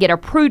you can get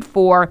approved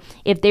for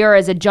if there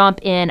is a jump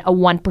in a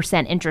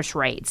 1% interest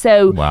rate.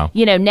 So,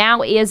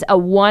 now is a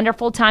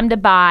wonderful time to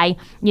buy.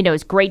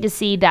 It's great to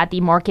see that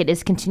the market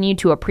is continuing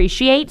to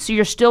appreciate. So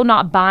you're still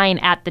not buying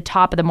at the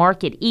top of the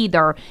market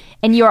either.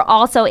 And you're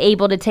also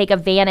able to take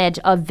advantage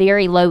of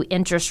very low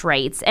interest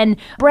rates. And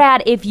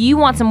Brad, if you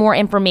want some more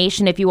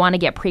information, if you want to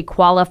get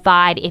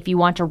pre-qualified, if you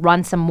want to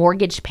run some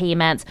mortgage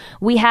payments,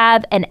 we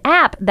have an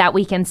app that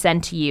we can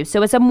send to you.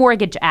 So it's a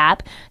mortgage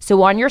app.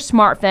 So on your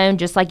smartphone,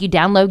 just like you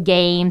download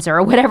games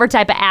or whatever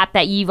type of app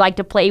that you like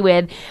to play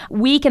with,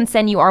 we can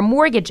send you our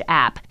mortgage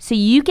app. So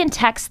you can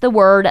text the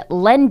word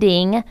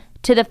lending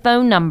to the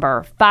phone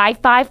number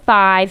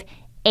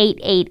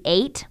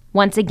 555-888.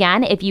 Once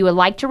again, if you would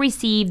like to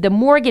receive the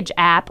mortgage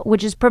app,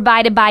 which is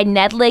provided by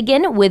Ned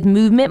Ligon with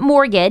Movement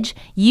Mortgage,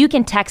 you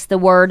can text the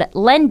word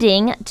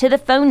lending to the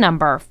phone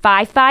number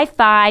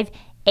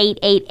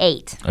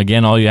 555-888.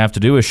 Again, all you have to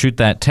do is shoot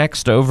that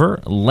text over.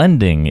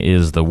 Lending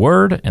is the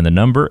word, and the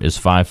number is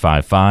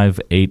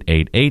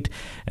 555-888.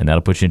 And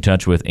that'll put you in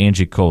touch with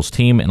Angie Cole's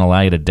team and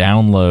allow you to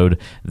download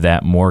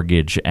that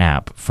mortgage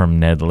app from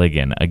Ned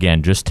Ligon.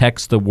 Again, just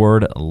text the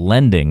word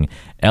lending,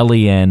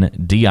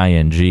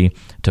 LENDING,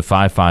 to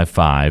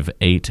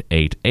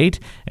 555-888,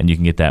 and you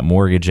can get that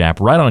mortgage app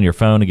right on your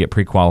phone to get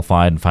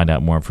pre-qualified and find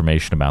out more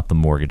information about the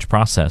mortgage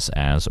process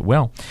as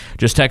well.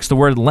 Just text the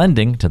word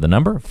lending to the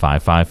number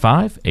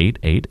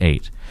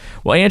 555-888.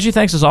 Well, Angie,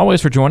 thanks as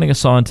always for joining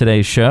us on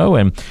today's show,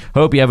 and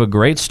hope you have a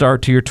great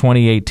start to your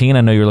 2018.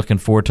 I know you're looking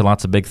forward to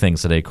lots of big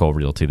things at A. Cole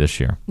Realty this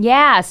year.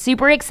 Yeah,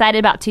 super excited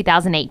about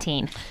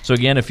 2018. So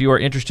again, if you are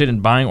interested in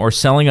buying or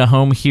selling a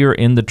home here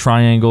in the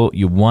Triangle,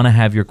 you want to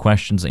have your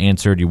questions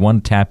answered, you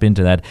want to tap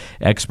into that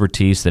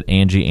expertise that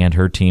Angie and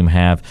her team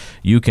have,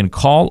 you can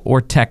call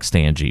or text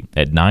Angie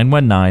at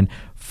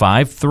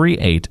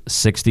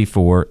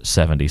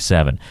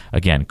 919-538-6477.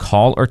 Again,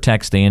 call or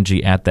text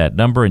Angie at that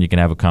number, and you can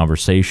have a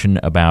conversation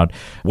about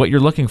what you're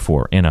looking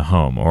for in a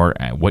home or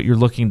what you're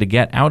looking to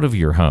get out of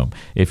your home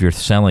if you're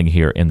selling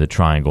here in the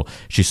Triangle.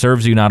 She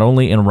serves you not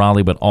only in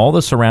Raleigh, but all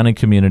the surrounding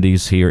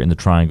communities here in the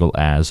Triangle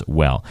as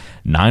well.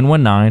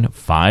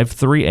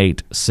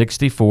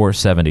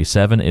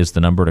 919-538-6477 is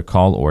the number to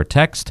call or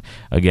text.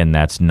 Again,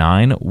 that's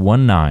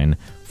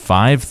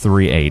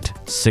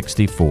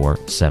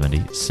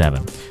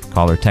 919-538-6477.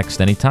 Call or text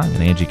anytime,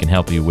 and Angie can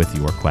help you with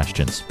your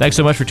questions. Thanks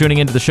so much for tuning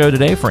into the show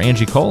today. For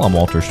Angie Cole, I'm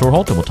Walter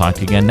Storholt, and we'll talk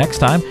to you again next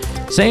time.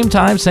 Same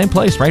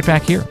place, right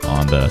back here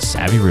on the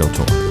Savvy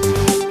Realtor.